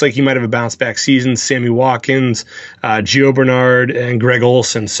 who looks like he might have a bounce back season, Sammy Watkins, Gio Bernard, and Greg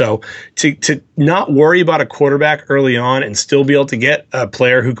Olsen. So to not worry about a quarterback early on and still be able to get a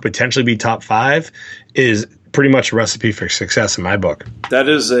player who could potentially be top 5 is pretty much a recipe for success in my book. That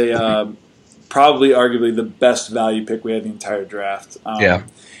is a probably arguably the best value pick we had the entire draft.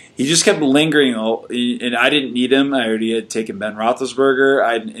 He just kept lingering, and I didn't need him. I already had taken Ben Roethlisberger,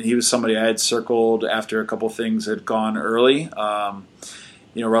 and he was somebody I had circled after a couple things had gone early.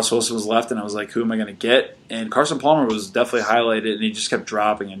 Russell Wilson was left, and I was like, who am I going to get? And Carson Palmer was definitely highlighted, and he just kept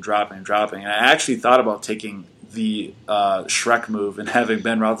dropping and dropping and dropping. And I actually thought about taking the Shrek move and having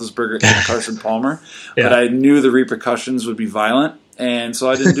Ben Roethlisberger and Carson Palmer, but I knew the repercussions would be violent, and so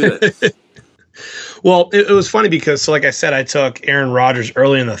I didn't do it. Well, it was funny because, so like I said, I took Aaron Rodgers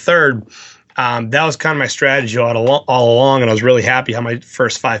early in the 3rd. That was kind of my strategy all along, and I was really happy how my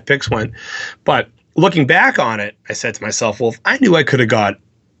first 5 picks went. But looking back on it, I said to myself, well, if I knew I could have got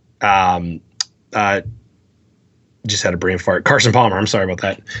just had a brain fart. Carson Palmer. I'm sorry about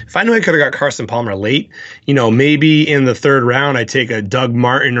that. If I knew I could have got Carson Palmer late, maybe in the 3rd round, I take a Doug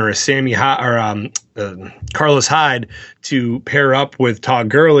Martin or a Carlos Hyde to pair up with Todd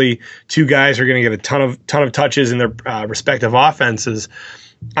Gurley. 2 guys who are going to get a ton of touches in their respective offenses.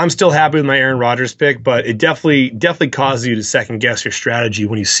 I'm still happy with my Aaron Rodgers pick, but it definitely causes you to second guess your strategy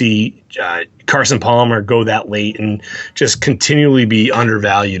when you see Carson Palmer go that late and just continually be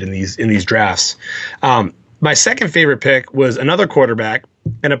undervalued in these drafts. My second favorite pick was another quarterback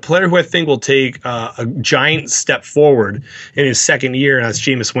and a player who I think will take a giant step forward in his second year, and that's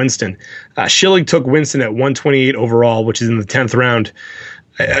Jameis Winston. Schilling took Winston at 128 overall, which is in the 10th round.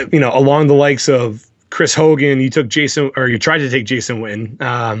 Along the likes of Chris Hogan, you tried to take Jason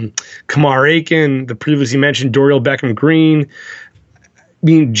Witten, Kamar Aiken, the previously mentioned Dorial Beckham-Green. I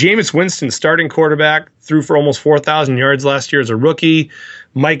mean, Jameis Winston, starting quarterback, threw for almost 4,000 yards last year as a rookie.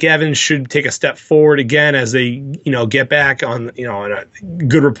 Mike Evans should take a step forward again as they, get back on a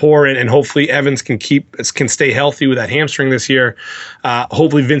good rapport, and hopefully Evans can stay healthy with that hamstring this year.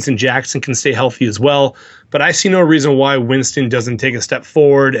 Hopefully Vincent Jackson can stay healthy as well. But I see no reason why Winston doesn't take a step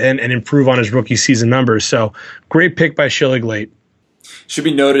forward and improve on his rookie season numbers. So great pick by Schilling late. Should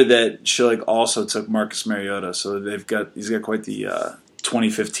be noted that Schilling also took Marcus Mariota, so he's got quite the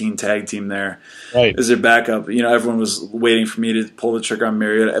 2015 tag team there. Right. As their backup. Everyone was waiting for me to pull the trigger on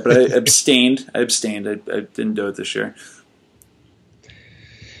Mariota, but I abstained. I didn't do it this year.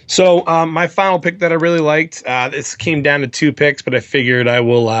 So my final pick that I really liked, this came down to two picks, but I figured I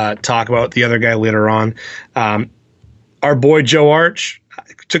will talk about the other guy later on. Our boy Joe Arch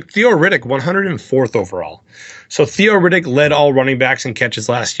took Theo Riddick 104th overall. So Theo Riddick led all running backs in catches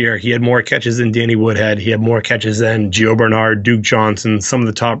last year. He had more catches than Danny Woodhead. He had more catches than Gio Bernard, Duke Johnson, some of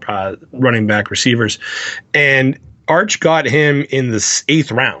the top running back receivers. And Arch got him in the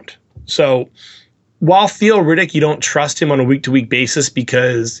 8th round. So while Theo Riddick, you don't trust him on a week-to-week basis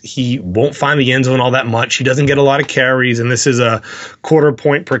because he won't find the end zone all that much. He doesn't get a lot of carries, and this is a quarter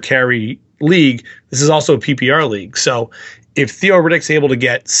point per carry league. This is also a PPR league. So if Theo Riddick's able to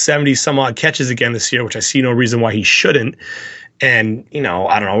get 70-some-odd catches again this year, which I see no reason why he shouldn't, and,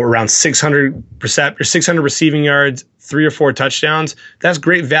 around 600 receiving yards, 3 or 4 touchdowns, that's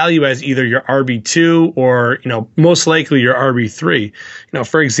great value as either your RB2 or, most likely your RB3.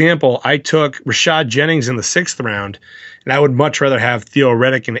 For example, I took Rashad Jennings in the 6th round, and I would much rather have Theo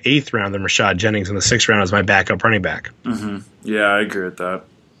Riddick in the 8th round than Rashad Jennings in the 6th round as my backup running back. Mm-hmm. Yeah, I agree with that.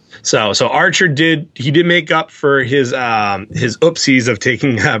 So Archer did make up for his oopsies of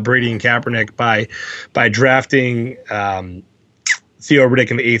taking Brady and Kaepernick by drafting Theo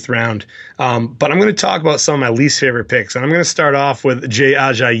Riddick in the 8th round. But I'm going to talk about some of my least favorite picks. And I'm going to start off with Jay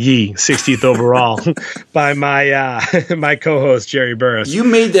Ajayi, 60th overall, by my co-host, Jerry Burris. You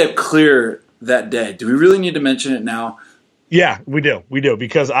made that clear that day. Do we really need to mention it now? Yeah, we do.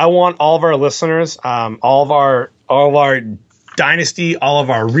 Because I want all of our listeners, all of our Dynasty, all of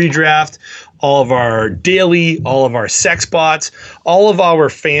our redraft, all of our daily, all of our sex bots, all of our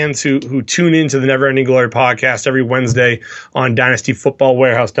fans who tune into the Never Ending Glory podcast every Wednesday on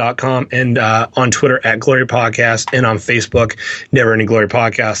dynastyfootballwarehouse.com and on Twitter at Glory Podcast and on Facebook, Never Ending Glory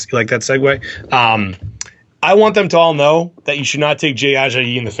Podcast. You like that segue? I want them to all know that you should not take Jay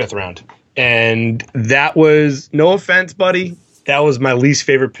Ajayi in the 5th round. And that was, no offense, buddy, that was my least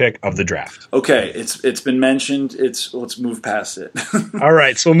favorite pick of the draft. Okay, it's been mentioned. Let's move past it. All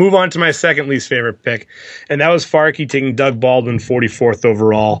right, so we'll move on to my second least favorite pick, and that was Farkey taking Doug Baldwin 44th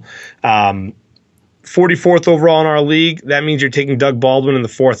overall. 44th overall in our league. That means you're taking Doug Baldwin in the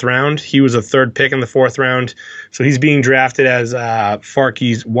 4th round. He was a 3rd pick in the 4th round, so he's being drafted as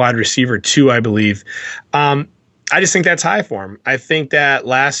Farkey's wide receiver 2, I believe. I just think that's high for him. I think that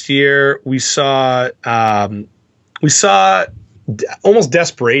last year we saw almost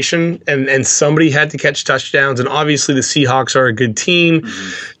desperation, and somebody had to catch touchdowns. And obviously the Seahawks are a good team.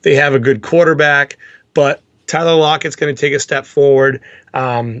 Mm-hmm. They have a good quarterback, but Tyler Lockett's going to take a step forward.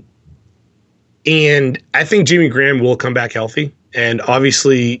 And I think Jimmy Graham will come back healthy. And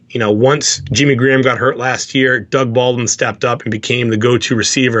obviously, once Jimmy Graham got hurt last year, Doug Baldwin stepped up and became the go-to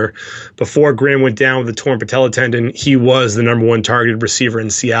receiver. Before Graham went down with a torn patella tendon, he was the number 1 targeted receiver in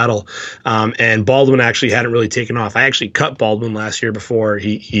Seattle. And Baldwin actually hadn't really taken off. I actually cut Baldwin last year before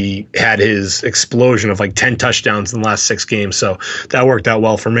he had his explosion of like 10 touchdowns in the last 6 games. So that worked out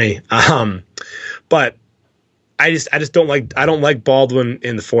well for me. But I just don't like Baldwin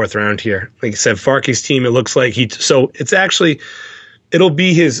in the 4th round here. Like I said, Farkey's team, it looks like it'll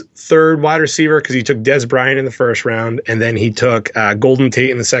be his 3rd wide receiver because he took Dez Bryant in the 1st round, and then he took Golden Tate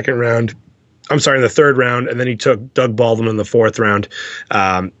in the 2nd round. I'm sorry, in the 3rd round, and then he took Doug Baldwin in the 4th round.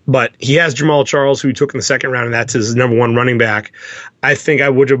 But he has Jamal Charles, who he took in the 2nd round, and that's his number 1 running back. I think I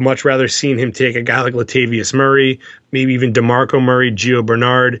would have much rather seen him take a guy like Latavius Murray, maybe even DeMarco Murray, Gio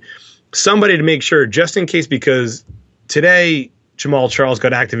Bernard, somebody to make sure, just in case, because today Jamal Charles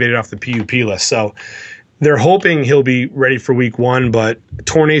got activated off the PUP list. So They're hoping he'll be ready for week 1, but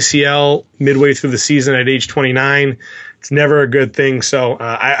torn ACL midway through the season at age 29, it's never a good thing. So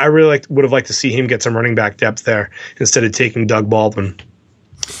I really would have liked to see him get some running back depth there instead of taking Doug Baldwin.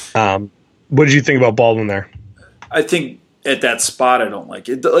 What did you think about Baldwin there? I think at that spot I don't like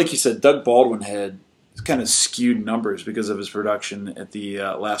it. Like you said, Doug Baldwin had kind of skewed numbers because of his production at the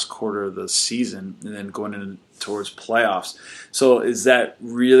last quarter of the season and then going in towards playoffs. So is that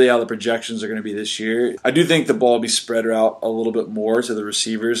really how the projections are going to be this year? I do think the ball will be spread out a little bit more to the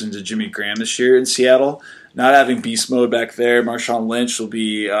receivers and to Jimmy Graham this year in Seattle. Not having beast mode back there, Marshawn Lynch will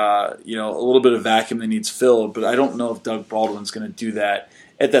be a little bit of vacuum that needs filled, but I don't know if Doug Baldwin's going to do that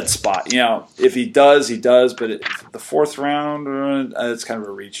at that spot. If he does, he does, but the 4th round, it's kind of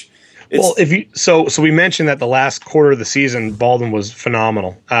a reach. Well, so we mentioned that the last quarter of the season, Baldwin was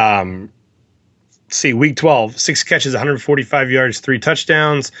phenomenal. Week 12, 6 catches, 145 yards, 3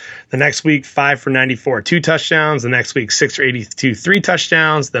 touchdowns. The next week, 5 for 94, 2 touchdowns. The next week, 6 for 82, 3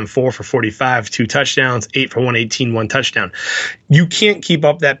 touchdowns. Then 4 for 45, 2 touchdowns. 8 for 118, 1 touchdown. You can't keep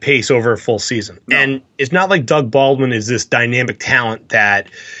up that pace over a full season. No. And it's not like Doug Baldwin is this dynamic talent that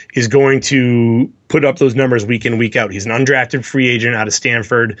is going to put up those numbers week in, week out. He's an undrafted free agent out of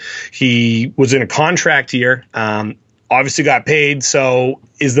Stanford. He was in a contract year. Obviously got paid, so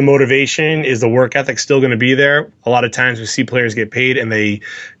is the motivation, is the work ethic still going to be there? A lot of times we see players get paid and they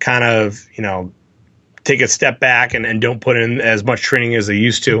kind of, take a step back and don't put in as much training as they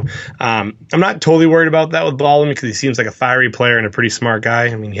used to. I'm not totally worried about that with Baldwin because he seems like a fiery player and a pretty smart guy.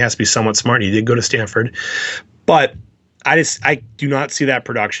 I mean, he has to be somewhat smart. He did go to Stanford. But I do not see that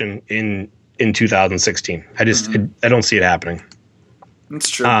production in 2016. I don't see it happening. That's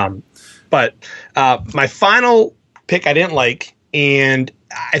true. But my final pick I didn't like, and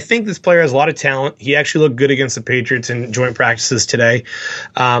I think this player has a lot of talent. He actually looked good against the Patriots in joint practices today.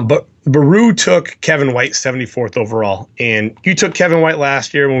 But Baru took Kevin White 74th overall, and you took Kevin White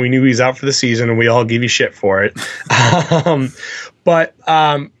last year when we knew he was out for the season, and we all gave you shit for it.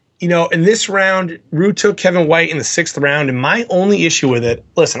 In this round, Rue took Kevin White in the 6th round, and my only issue with it,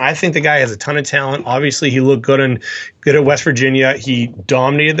 listen, I think the guy has a ton of talent. Obviously, he looked good at West Virginia. He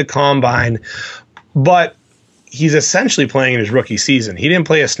dominated the combine, but he's essentially playing in his rookie season. He didn't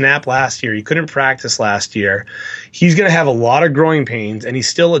play a snap last year. He couldn't practice last year. He's going to have a lot of growing pains, and he's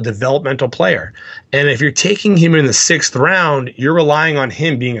still a developmental player. And if you're taking him in the 6th round, you're relying on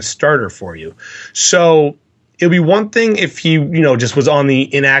him being a starter for you. So it'll be one thing if he, just was on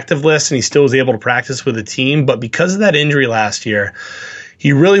the inactive list and he still was able to practice with the team. But because of that injury last year,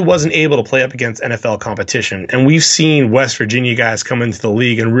 he really wasn't able to play up against NFL competition. And we've seen West Virginia guys come into the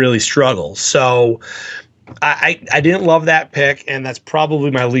league and really struggle. So I didn't love that pick, and that's probably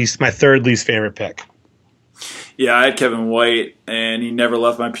my 3rd least favorite pick. Yeah, I had Kevin White, and he never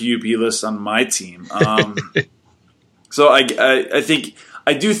left my PUP list on my team. So I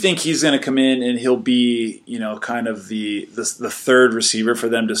do think he's going to come in and he'll be, kind of the 3rd receiver for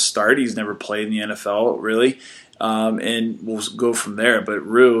them to start. He's never played in the NFL really, and we'll go from there. But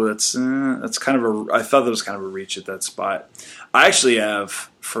Rue, that's kind of I thought that was kind of a reach at that spot. I actually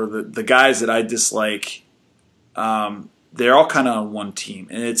have for the guys that I dislike. They're all kind of on one team,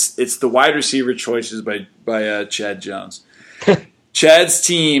 and it's the wide receiver choices by Chad Jones. Chad's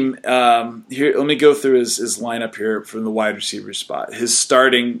team here. Let me go through his lineup here from the wide receiver spot. His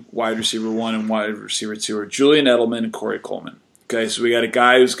starting wide receiver 1 and wide receiver 2 are Julian Edelman and Corey Coleman. Okay, so we got a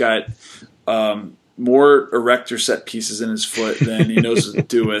guy who's got more erector set pieces in his foot than he knows what to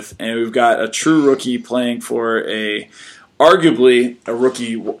do with, and we've got a true rookie playing for arguably a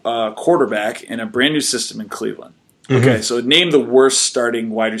rookie quarterback in a brand new system in Cleveland. Okay, so name the worst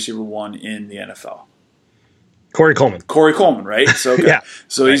starting wide receiver 1 in the NFL. Corey Coleman, right? So okay. Yeah.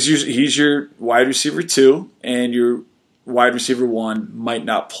 So right. He's your wide receiver 2, and your wide receiver 1 might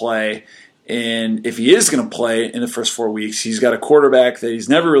not play. And if he is going to play in the first 4 weeks, he's got a quarterback that he's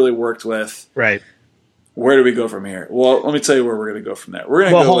never really worked with. Right. Where do we go from here? Well, let me tell you where we're going to go from there. We're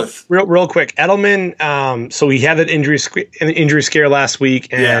going to go with real quick. Edelman. So he had that injury scare last week,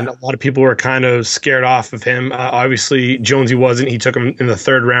 and a lot of people were kind of scared off of him. Obviously, Jonesy wasn't. He took him in the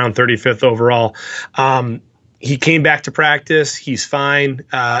 3rd round, 35th overall. He came back to practice. He's fine.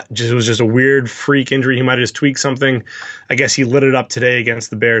 It was just a weird freak injury. He might have just tweaked something. I guess he lit it up today against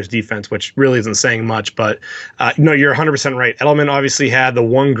the Bears defense, which really isn't saying much. But you're 100% right. Edelman obviously had the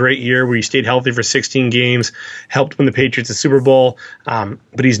one great year where he stayed healthy for 16 games, helped win the Patriots the Super Bowl.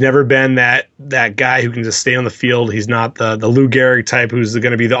 But he's never been that guy who can just stay on the field. He's not the Lou Gehrig type who's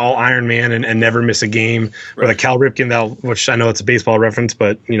going to be the all Iron Man and never miss a game, right. Or the Cal Ripken, which I know it's a baseball reference,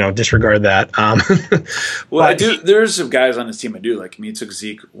 but disregard that. Well, I do. There's some guys on his team I do like. I mean, he took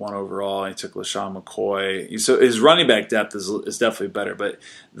Zeke 1 overall. He took LaShawn McCoy. So his running back depth is definitely better. But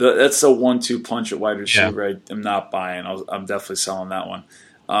that's a 1-2 punch at wide receiver. Yeah. I am not buying. I'm definitely selling that one.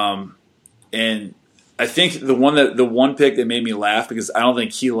 And I think the one pick that made me laugh, because I don't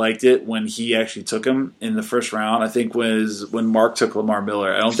think he liked it when he actually took him in the first round, I think was when Mark took Lamar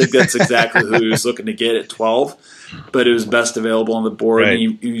Miller. I don't think that's exactly who he was looking to get at 12, but it was best available on the board. Right.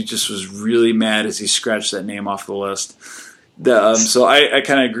 And he just was really mad as he scratched that name off the list. So I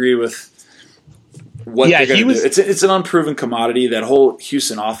kind of agree with what they're going to do. It's an unproven commodity. That whole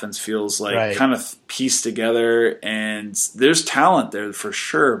Houston offense feels like kind of pieced together, and there's talent there for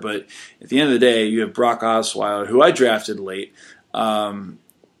sure. But at the end of the day, you have Brock Osweiler, who I drafted late, running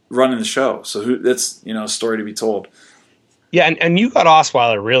the show. So that's a story to be told. Yeah, and you got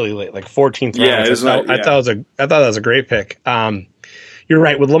Osweiler really late, like 14th round. I thought that was a great pick. You're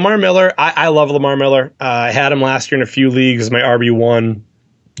right with Lamar Miller. I love Lamar Miller. I had him last year in a few leagues as my RB1.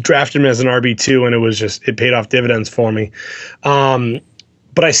 Drafted him as an RB2, and it paid off dividends for me.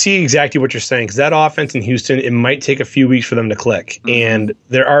 But I see exactly what you're saying, because that offense in Houston, it might take a few weeks for them to click. Mm-hmm. And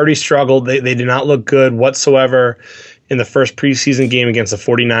they're already struggled. They did not look good whatsoever in the first preseason game against the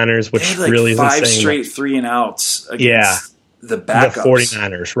 49ers, which really isn't saying 5 straight 3-and-outs against the backups. The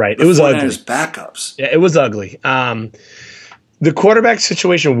 49ers, right. It was ugly. Backups. Yeah, it was ugly. The quarterback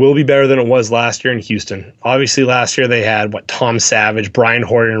situation will be better than it was last year in Houston. Obviously, last year they had Tom Savage, Brian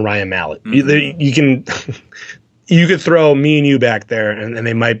Hoyer, and Ryan Mallett. Mm-hmm. You could throw me and you back there, and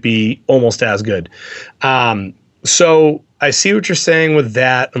they might be almost as good. So I see what you're saying with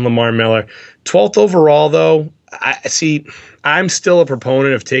that and Lamar Miller. 12th overall, though, I'm still a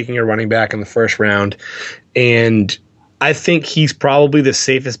proponent of taking a running back in the first round, and I think he's probably the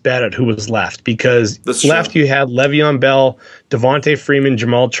safest bet at who was left, because left you had Le'Veon Bell, Devontae Freeman,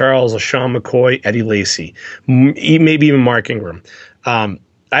 Jamal Charles, LaShawn McCoy, Eddie Lacy, maybe even Mark Ingram.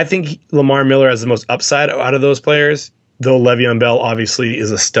 I think Lamar Miller has the most upside out of those players, though Le'Veon Bell obviously is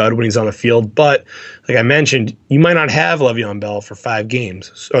a stud when he's on the field. But like I mentioned, you might not have Le'Veon Bell for 5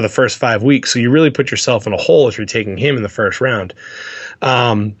 games or the first 5 weeks, so you really put yourself in a hole if you're taking him in the first round.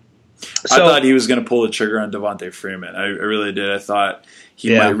 I thought he was going to pull the trigger on Devontae Freeman. I really did. I thought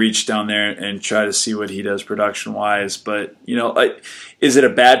he might reach down there and try to see what he does production-wise. But, is it a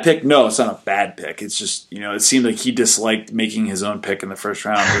bad pick? No, it's not a bad pick. It's just, it seemed like he disliked making his own pick in the first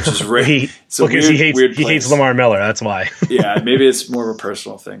round, which is rare. He hates Lamar Miller. That's why. Yeah, maybe it's more of a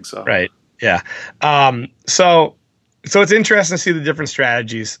personal thing. So right. Yeah. So it's interesting to see the different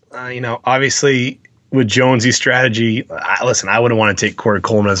strategies. Obviously, with Jonesy's strategy, I wouldn't want to take Corey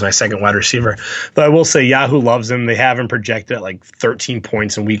Coleman as my second wide receiver. But I will say Yahoo loves him. They have him projected at like 13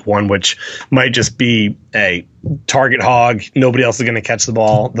 points in week 1, which might just be a target hog. Nobody else is going to catch the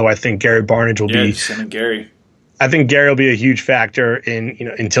ball, though I think Gary Barnidge will be. Yeah, Gary. I think Gary will be a huge factor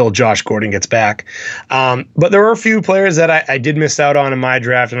until Josh Gordon gets back. But there were a few players that I did miss out on in my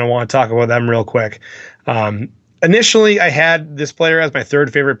draft, and I want to talk about them real quick. Initially, I had this player as my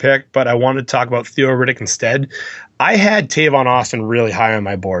third favorite pick, but I wanted to talk about Theo Riddick instead. I had Tavon Austin really high on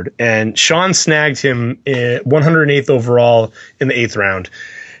my board, and Sean snagged him 108th overall in the 8th round.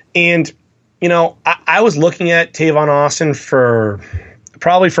 And, I was looking at Tavon Austin for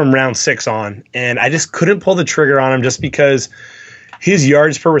probably from round 6 on, and I just couldn't pull the trigger on him just because his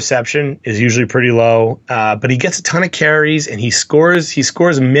yards per reception is usually pretty low, but he gets a ton of carries and he scores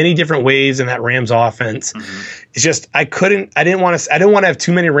many different ways in that Rams offense. Mm-hmm. It's just I didn't want to have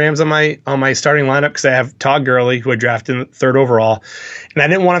too many Rams on my starting lineup because I have Todd Gurley, who I drafted in 3rd overall, and I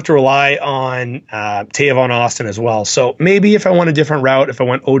didn't want to have to rely on Tavon Austin as well. So maybe if I went a different route, if I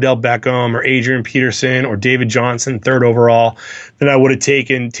went Odell Beckham or Adrian Peterson or David Johnson 3rd overall, then I would have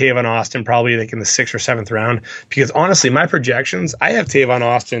taken Tavon Austin probably like in the 6th or 7th round, because honestly, my projections, I have Tavon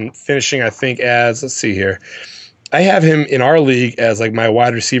Austin finishing, I think, as, let's see here, I have him in our league as like my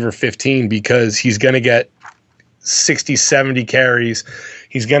wide receiver 15, because he's going to get 60, 70 carries.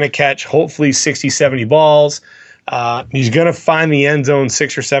 He's going to catch hopefully 60, 70 balls. He's going to find the end zone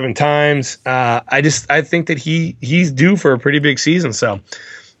 6 or 7 times. I think that he's due for a pretty big season.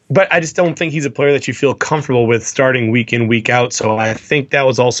 But I just don't think he's a player that you feel comfortable with starting week in, week out. So I think that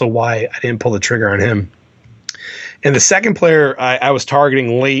was also why I didn't pull the trigger on him. And the second player I was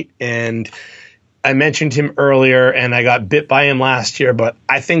targeting late, and I mentioned him earlier, and I got bit by him last year, but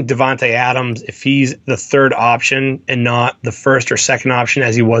I think Devontae Adams, if he's the 3rd option and not the 1st or 2nd option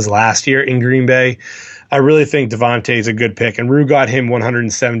as he was last year in Green Bay, I really think Devontae is a good pick. And Rue got him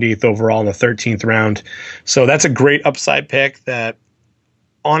 170th overall in the 13th round. So that's a great upside pick that,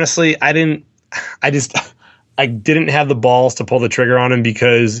 honestly, I I didn't have the balls to pull the trigger on him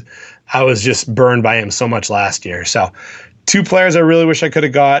because I was just burned by him so much last year. So 2 players I really wish I could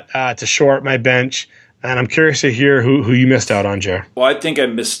have got to shore up my bench. And I'm curious to hear who you missed out on, Jer. Well, I think I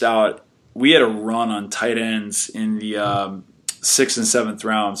missed out. We had a run on tight ends in the 6th and 7th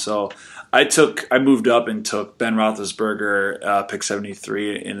round. So I moved up and took Ben Roethlisberger, pick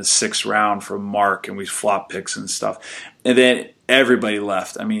 73 in the 6th round from Mark, and we flopped picks and stuff. And then everybody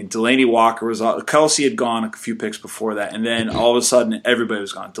left. I mean, Delaney Walker was – Kelsey had gone a few picks before that, and then all of a sudden everybody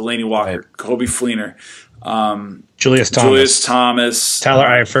was gone. Delaney Walker, right. Kobe Fleener, Julius Thomas, Tyler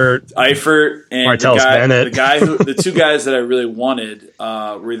Eifert, and Martellus Bennett. The 2 guys that I really wanted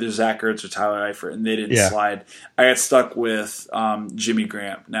were either Zach Ertz or Tyler Eifert, and they didn't slide. I got stuck with Jimmy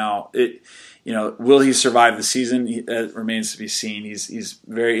Graham. Now, will he survive the season? It remains to be seen. He's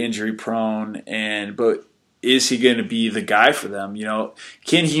very injury prone, but is he going to be the guy for them?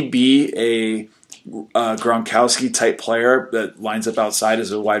 Can he be a Gronkowski type player that lines up outside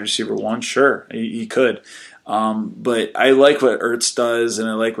as a wide receiver 1? Sure, he could. But I like what Ertz does, and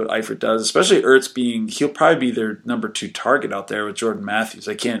I like what Eifert does, especially Ertz he'll probably be their number 2 target out there with Jordan Matthews.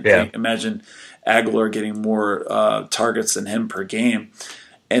 I can't imagine Aguilar getting more targets than him per game.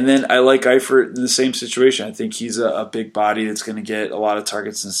 And then I like Eifert in the same situation. I think he's a big body that's going to get a lot of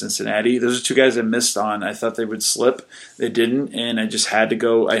targets in Cincinnati. Those are 2 guys I missed on. I thought they would slip. They didn't, and I just had to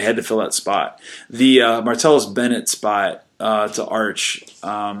go. I had to fill that spot. The Martellus Bennett spot to Arch,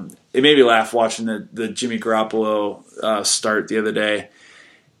 it made me laugh watching the Jimmy Garoppolo start the other day.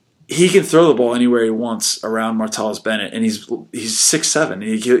 He can throw the ball anywhere he wants around Martellus Bennett, and he's 6'7".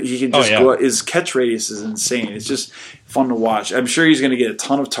 He can just go. His catch radius is insane. It's just fun to watch. I'm sure he's going to get a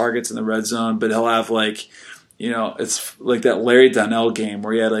ton of targets in the red zone, but he'll have it's like that Larry Donnell game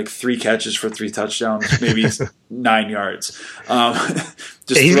where he had 3 catches for 3 touchdowns, maybe 9 yards.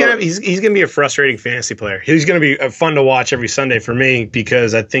 He's gonna be a frustrating fantasy player. He's gonna be fun to watch every Sunday for me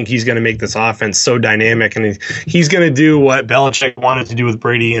because I think he's gonna make this offense so dynamic, and he's gonna do what Belichick wanted to do with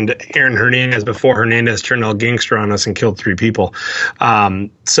Brady and Aaron Hernandez before Hernandez turned all gangster on us and killed 3 people.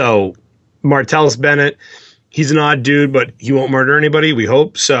 So Martellus Bennett, he's an odd dude, but he won't murder anybody. We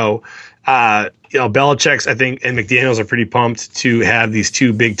hope so. Belichick's, I think, and McDaniels are pretty pumped to have these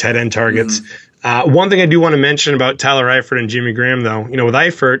 2 big tight end targets. Mm-hmm. One thing I do want to mention about Tyler Eifert and Jimmy Graham, though, with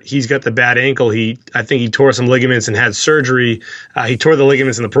Eifert, he's got the bad ankle. I think he tore some ligaments and had surgery. He tore the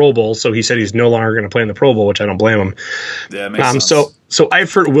ligaments in the Pro Bowl, so he said he's no longer going to play in the Pro Bowl, which I don't blame him. Yeah, it makes sense. So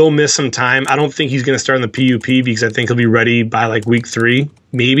Eifert will miss some time. I don't think he's going to start in the PUP because I think he'll be ready by week 3,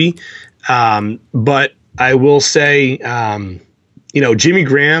 maybe. But I will say, Jimmy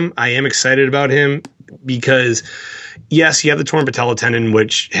Graham, I am excited about him because, yes, he had the torn patella tendon,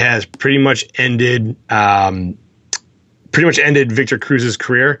 which has pretty much ended Victor Cruz's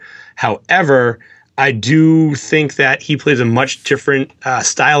career. However, I do think that he plays a much different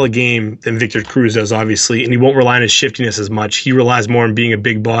style of game than Victor Cruz does, obviously, and he won't rely on his shiftiness as much. He relies more on being a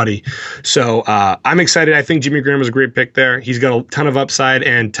big body. So I'm excited. I think Jimmy Graham was a great pick there. He's got a ton of upside,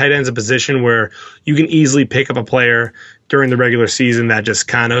 and tight end's a position where you can easily pick up a player during the regular season that just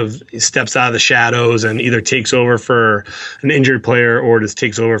kind of steps out of the shadows and either takes over for an injured player or just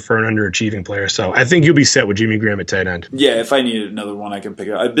takes over for an underachieving player. So I think you'll be set with Jimmy Graham at tight end. Yeah, if I needed another one, I can pick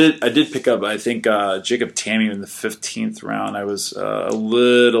up. I did pick up, I think, Jacob Tamme in the 15th round. I was a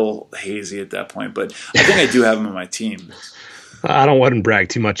little hazy at that point, but I think I do have him on my team. I don't want to brag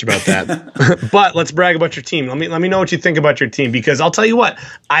too much about that. But let's brag about your team. Let me know what you think about your team, because I'll tell you what,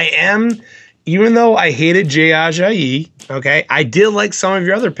 even though I hated Jay Ajayi, okay, I did like some of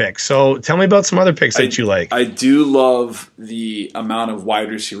your other picks. So tell me about some other picks that you like. I do love the amount of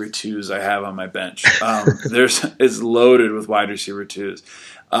wide receiver 2s I have on my bench. It's loaded with wide receiver 2s.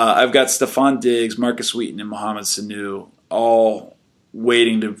 I've got Stephon Diggs, Marcus Wheaton, and Mohamed Sanu all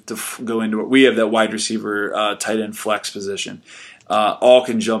waiting to go into it. We have that wide receiver tight end flex position. All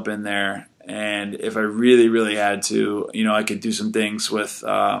can jump in there. And if I really, really had to, I could do some things with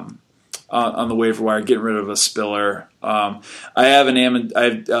on the waiver wire, getting rid of a Spiller. I have Danny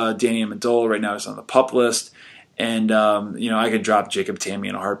Amendola right now. He's on the PUP list, and I could drop Jacob Tamme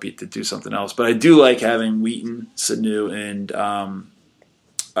in a heartbeat to do something else. But I do like having Wheaton, Sanu, and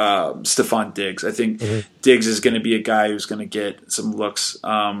Stephon Diggs. I think Diggs is going to be a guy who's going to get some looks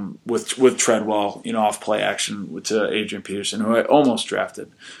with Treadwell, off play action to Adrian Peterson, who I almost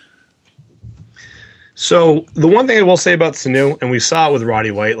drafted. So the one thing I will say about Sanu, and we saw it with Roddy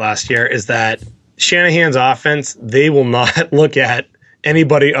White last year, is that Shanahan's offense, they will not look at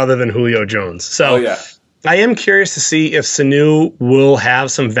anybody other than Julio Jones. So I am curious to see if Sanu will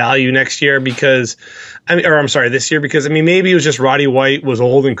have some value next year because, this year because maybe it was just Roddy White was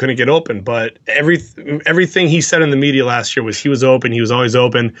old and couldn't get open, but everything he said in the media last year was he was open, he was always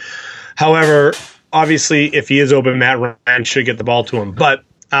open. However, obviously, if he is open, Matt Ryan should get the ball to him, but.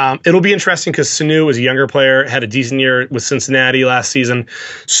 It'll be interesting because Sanu is a younger player, had a decent year with Cincinnati last season.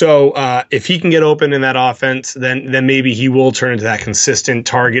 So if he can get open in that offense, then maybe he will turn into that consistent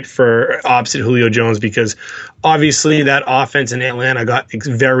target for opposite Julio Jones because obviously that offense in Atlanta got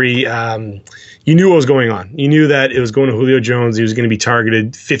very you knew what was going on. You knew that it was going to Julio Jones. He was going to be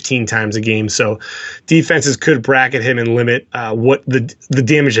targeted 15 times a game. So defenses could bracket him and limit what the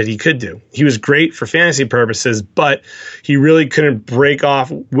damage that he could do. He was great for fantasy purposes, but he really couldn't break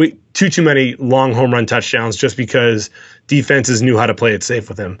off too many long home run touchdowns just because defenses knew how to play it safe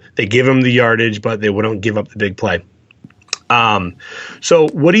with him. They give him the yardage, but they wouldn't give up the big play. So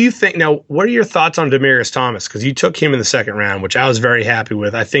what do you think now? What are your thoughts on Demaryius Thomas? Because you took him in the second round, which I was very happy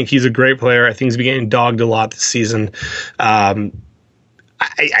with. I think he's a great player. I think he's been getting dogged a lot this season. I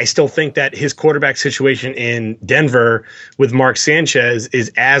still think that his quarterback situation in Denver with Mark Sanchez is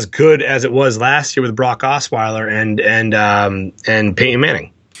as good as it was last year with Brock Osweiler and Peyton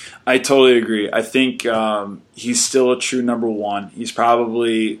Manning. I totally agree. I think he's still a true number one. He's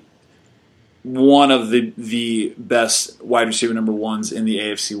probably one of the best wide receiver number ones in the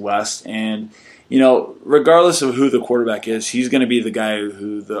AFC West. And, regardless of who the quarterback is, he's going to be the guy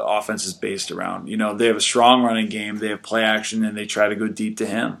who the offense is based around. They have a strong running game, they have play action, and they try to go deep to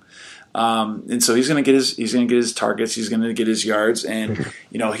him. And so he's going to get his targets, he's going to get his yards, and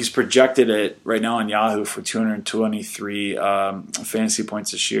he's projected it right now on Yahoo for 223 fantasy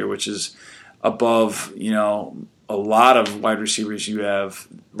points this year, which is above a lot of wide receivers you have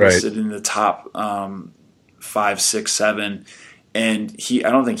listed in the top 5, 6, 7. And I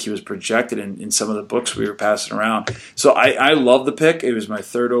don't think he was projected in some of the books we were passing around. So I love the pick. It was my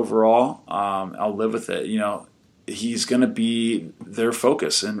third overall. I'll live with it. He's going to be their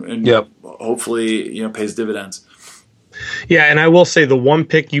focus and hopefully, pays dividends. Yeah, and I will say the one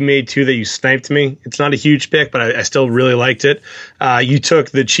pick you made too that you sniped me. It's not a huge pick, but I still really liked it. You took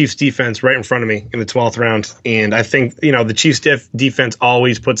the Chiefs defense right in front of me in the 12th round, and I think the Chiefs defense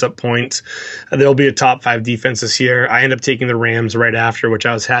always puts up points. They'll be a top 5 defense this year. I end up taking the Rams right after, which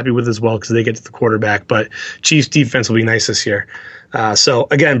I was happy with as well because they get to the quarterback. But Chiefs defense will be nice this year. So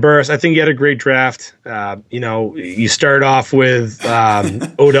again, Burris, I think you had a great draft. You start off with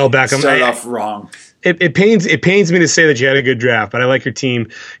Odell Beckham. Start off wrong. It pains me to say that you had a good draft, but I like your team.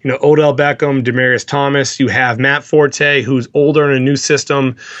 Odell Beckham, Demaryius Thomas. You have Matt Forte, who's older in a new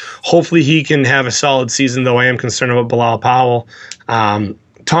system. Hopefully he can have a solid season, though I am concerned about Bilal Powell.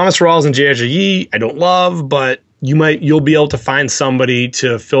 Thomas Rawls and Jay Ajayi, I don't love, but you'll be able to find somebody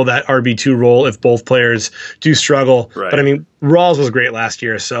to fill that RB2 role if both players do struggle. Right. But Rawls was great last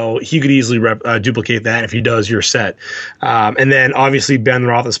year, so he could easily duplicate that. If he does, you're set. And then obviously Ben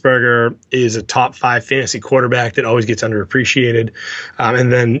Roethlisberger is a top 5 fantasy quarterback that always gets underappreciated.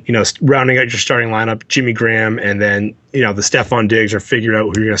 And then rounding out your starting lineup, Jimmy Graham, and then the Stephon Diggs are figured out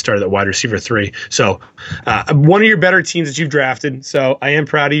who you're going to start at wide receiver 3. So one of your better teams that you've drafted. So I am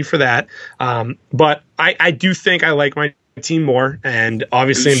proud of you for that. But I do think I like my team more, and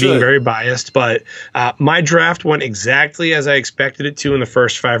obviously I'm being very biased, but my draft went exactly as I expected it to in the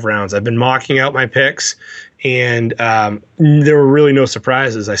first 5 rounds. I've been mocking out my picks, and there were really no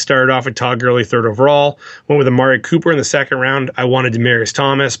surprises. I started off with Todd Gurley 3rd overall, went with Amari Cooper in the 2nd round. I wanted Demaryius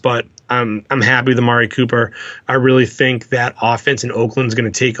Thomas, but I'm happy with Amari Cooper. I really think that offense in Oakland is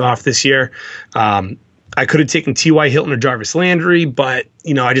going to take off this year. I could have taken T.Y. Hilton or Jarvis Landry, but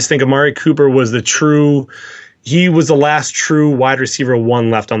I just think Amari Cooper was he was the last true wide receiver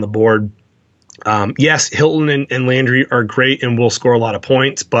 1 left on the board. Yes, Hilton and Landry are great and will score a lot of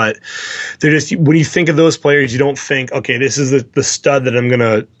points, but they're just, when you think of those players, you don't think, okay, this is the stud that I'm going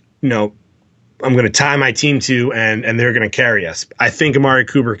to tie my team to and they're going to carry us. I think Amari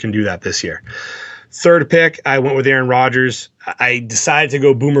Cooper can do that this year. 3rd pick, I went with Aaron Rodgers. I decided to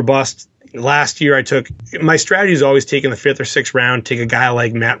go boom or bust. Last year, my strategy is always taking the 5th or 6th round, take a guy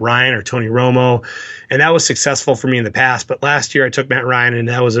like Matt Ryan or Tony Romo, and that was successful for me in the past. But last year, I took Matt Ryan, and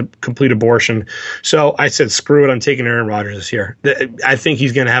that was a complete abortion. So I said, screw it, I'm taking Aaron Rodgers this year. I think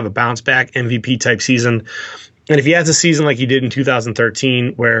he's going to have a bounce-back MVP-type season. And if he has a season like he did in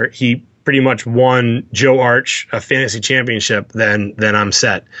 2013, where he pretty much won Joe Arch a fantasy championship, then I'm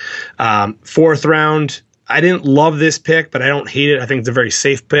set. 4th round, I didn't love this pick, but I don't hate it. I think it's a very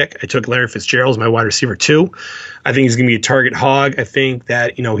safe pick. I took Larry Fitzgerald as my wide receiver 2. I think he's going to be a target hog. I think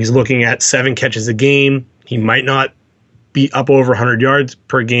that, he's looking at 7 catches a game. He might not be up over 100 yards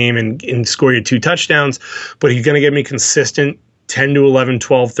per game and score you 2 touchdowns, but he's going to give me consistent 10 to 11,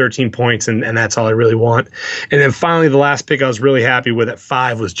 12, 13 points, and that's all I really want. And then finally, the last pick I was really happy with at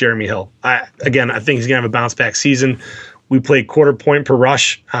 5 was Jeremy Hill. I think he's going to have a bounce-back season. We play quarter point per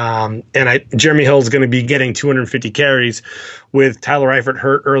rush, and Jeremy Hill is going to be getting 250 carries with Tyler Eifert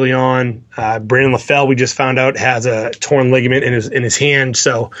hurt early on. Brandon LaFell, we just found out, has a torn ligament in his hand.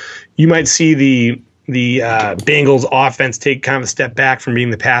 So you might see the Bengals offense take kind of a step back from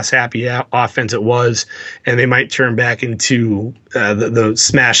being the pass-happy offense it was, and they might turn back into the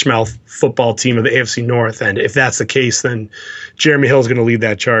smash-mouth football team of the AFC North. And if that's the case, then Jeremy Hill is going to lead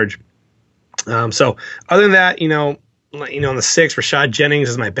that charge. So other than that, on the 6, Rashad Jennings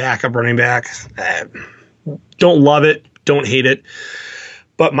is my backup running back. Don't love it, don't hate it.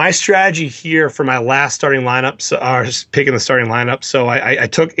 But my strategy here for my last starting lineup, picking the starting lineup, so I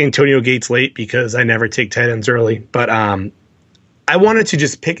took Antonio Gates late because I never take tight ends early. But I wanted to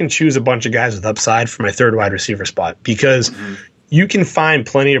just pick and choose a bunch of guys with upside for my third wide receiver spot because you can find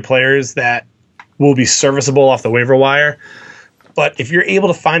plenty of players that will be serviceable off the waiver wire. But if you're able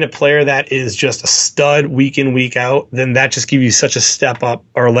to find a player that is just a stud week in, week out, then that just gives you such a step up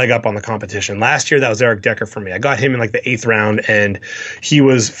or a leg up on the competition. Last year, that was Eric Decker for me. I got him in like the 8th round, and he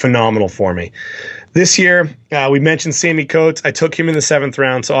was phenomenal for me. This year, we mentioned Sammy Coates. I took him in the 7th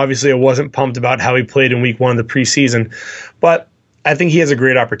round, so obviously I wasn't pumped about how he played in week 1 of the preseason. But I think he has a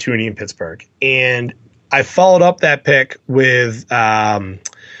great opportunity in Pittsburgh. And I followed up that pick with, in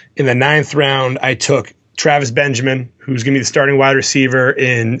the 9th round, I took Travis Benjamin, who's going to be the starting wide receiver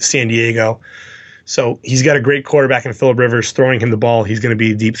in San Diego. So he's got a great quarterback in Phillip Rivers throwing him the ball. He's going to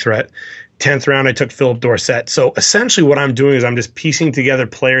be a deep threat. 10th round, I took Philip Dorsett. So essentially what I'm doing is I'm just piecing together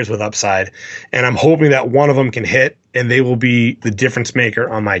players with upside, and I'm hoping that one of them can hit, and they will be the difference maker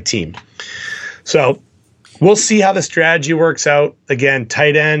on my team. So we'll see how the strategy works out. Again,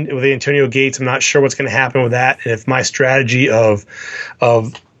 tight end with Antonio Gates, I'm not sure what's going to happen with that. And if my strategy of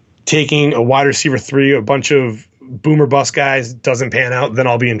taking a wide receiver 3, a bunch of boomer bust guys doesn't pan out, then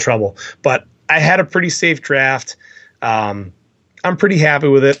I'll be in trouble. But I had a pretty safe draft. I'm pretty happy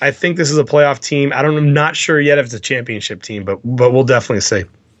with it. I think this is a playoff team. I'm not sure yet if it's a championship team, but we'll definitely see.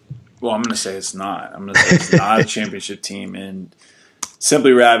 Well, I'm going to say it's not. I'm going to say it's not a championship team. And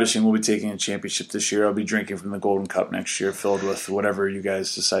Simply Ravishing will be taking a championship this year. I'll be drinking from the Golden Cup next year, filled with whatever you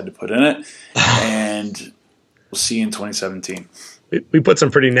guys decide to put in it. And we'll see you in 2017. We put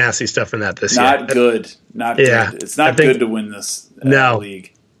some pretty nasty stuff in that this year. Not good. It's not good to win this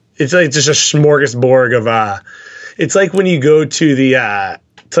league. It's like just a smorgasbord of it's like when you go to the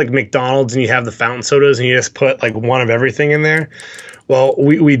it's like McDonald's and you have the fountain sodas and you just put like one of everything in there. Well,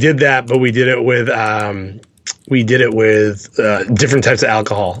 we did that, but we did it with different types of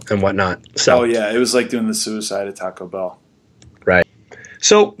alcohol and whatnot. So it was like doing the suicide at Taco Bell. Right.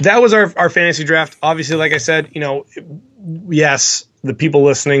 So that was our fantasy draft. Obviously, like I said, yes, the people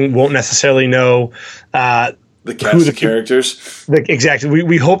listening won't necessarily know the cast of characters. Exactly.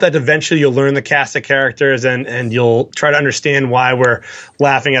 We hope that eventually you'll learn the cast of characters and you'll try to understand why we're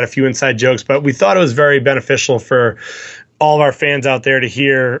laughing at a few inside jokes. But we thought it was very beneficial for all of our fans out there to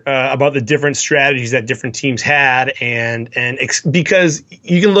hear about the different strategies that different teams had, because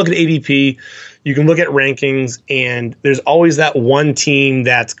you can look at ADP, you can look at rankings, and there's always that one team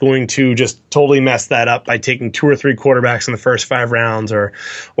that's going to just totally mess that up by taking 2 or 3 quarterbacks in the first 5 rounds, or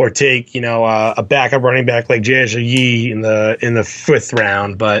take a backup running back like Jay Ajayi in the 5th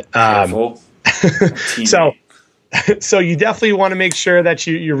round. But So you definitely want to make sure that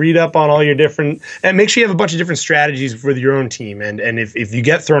you read up on all your different, and make sure you have a bunch of different strategies with your own team. And if you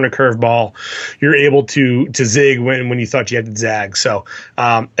get thrown a curveball, you're able to zig when you thought you had to zag. So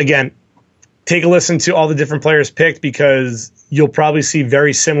again, take a listen to all the different players picked, because you'll probably see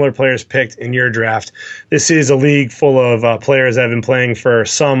very similar players picked in your draft. This is a league full of players that have been playing for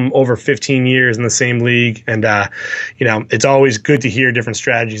some over 15 years in the same league. And, it's always good to hear different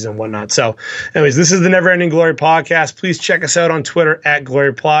strategies and whatnot. So anyways, this is the Never Ending Glory Podcast. Please check us out on Twitter at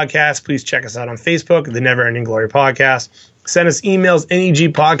Glory Podcast. Please check us out on Facebook, the Never Ending Glory Podcast. Send us emails,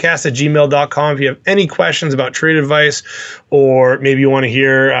 negpodcast@gmail.com, if you have any questions about trade advice, or maybe you want to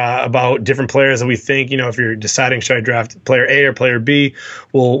hear about different players that we think, if you're deciding should I draft player A or player B,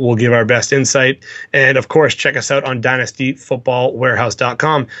 we'll give our best insight. And, of course, check us out on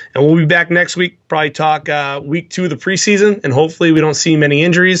dynastyfootballwarehouse.com. And we'll be back next week, probably talk week 2 of the preseason, and hopefully we don't see many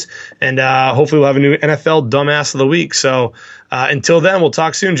injuries, and hopefully we'll have a new NFL Dumbass of the Week. So until then, we'll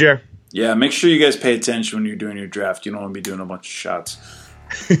talk soon, Jer. Yeah, make sure you guys pay attention when you're doing your draft. You don't want to be doing a bunch of shots.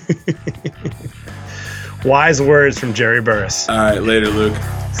 Wise words from Jerry Burris. All right, later, Luke.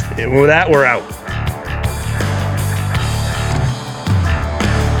 And with that, we're out.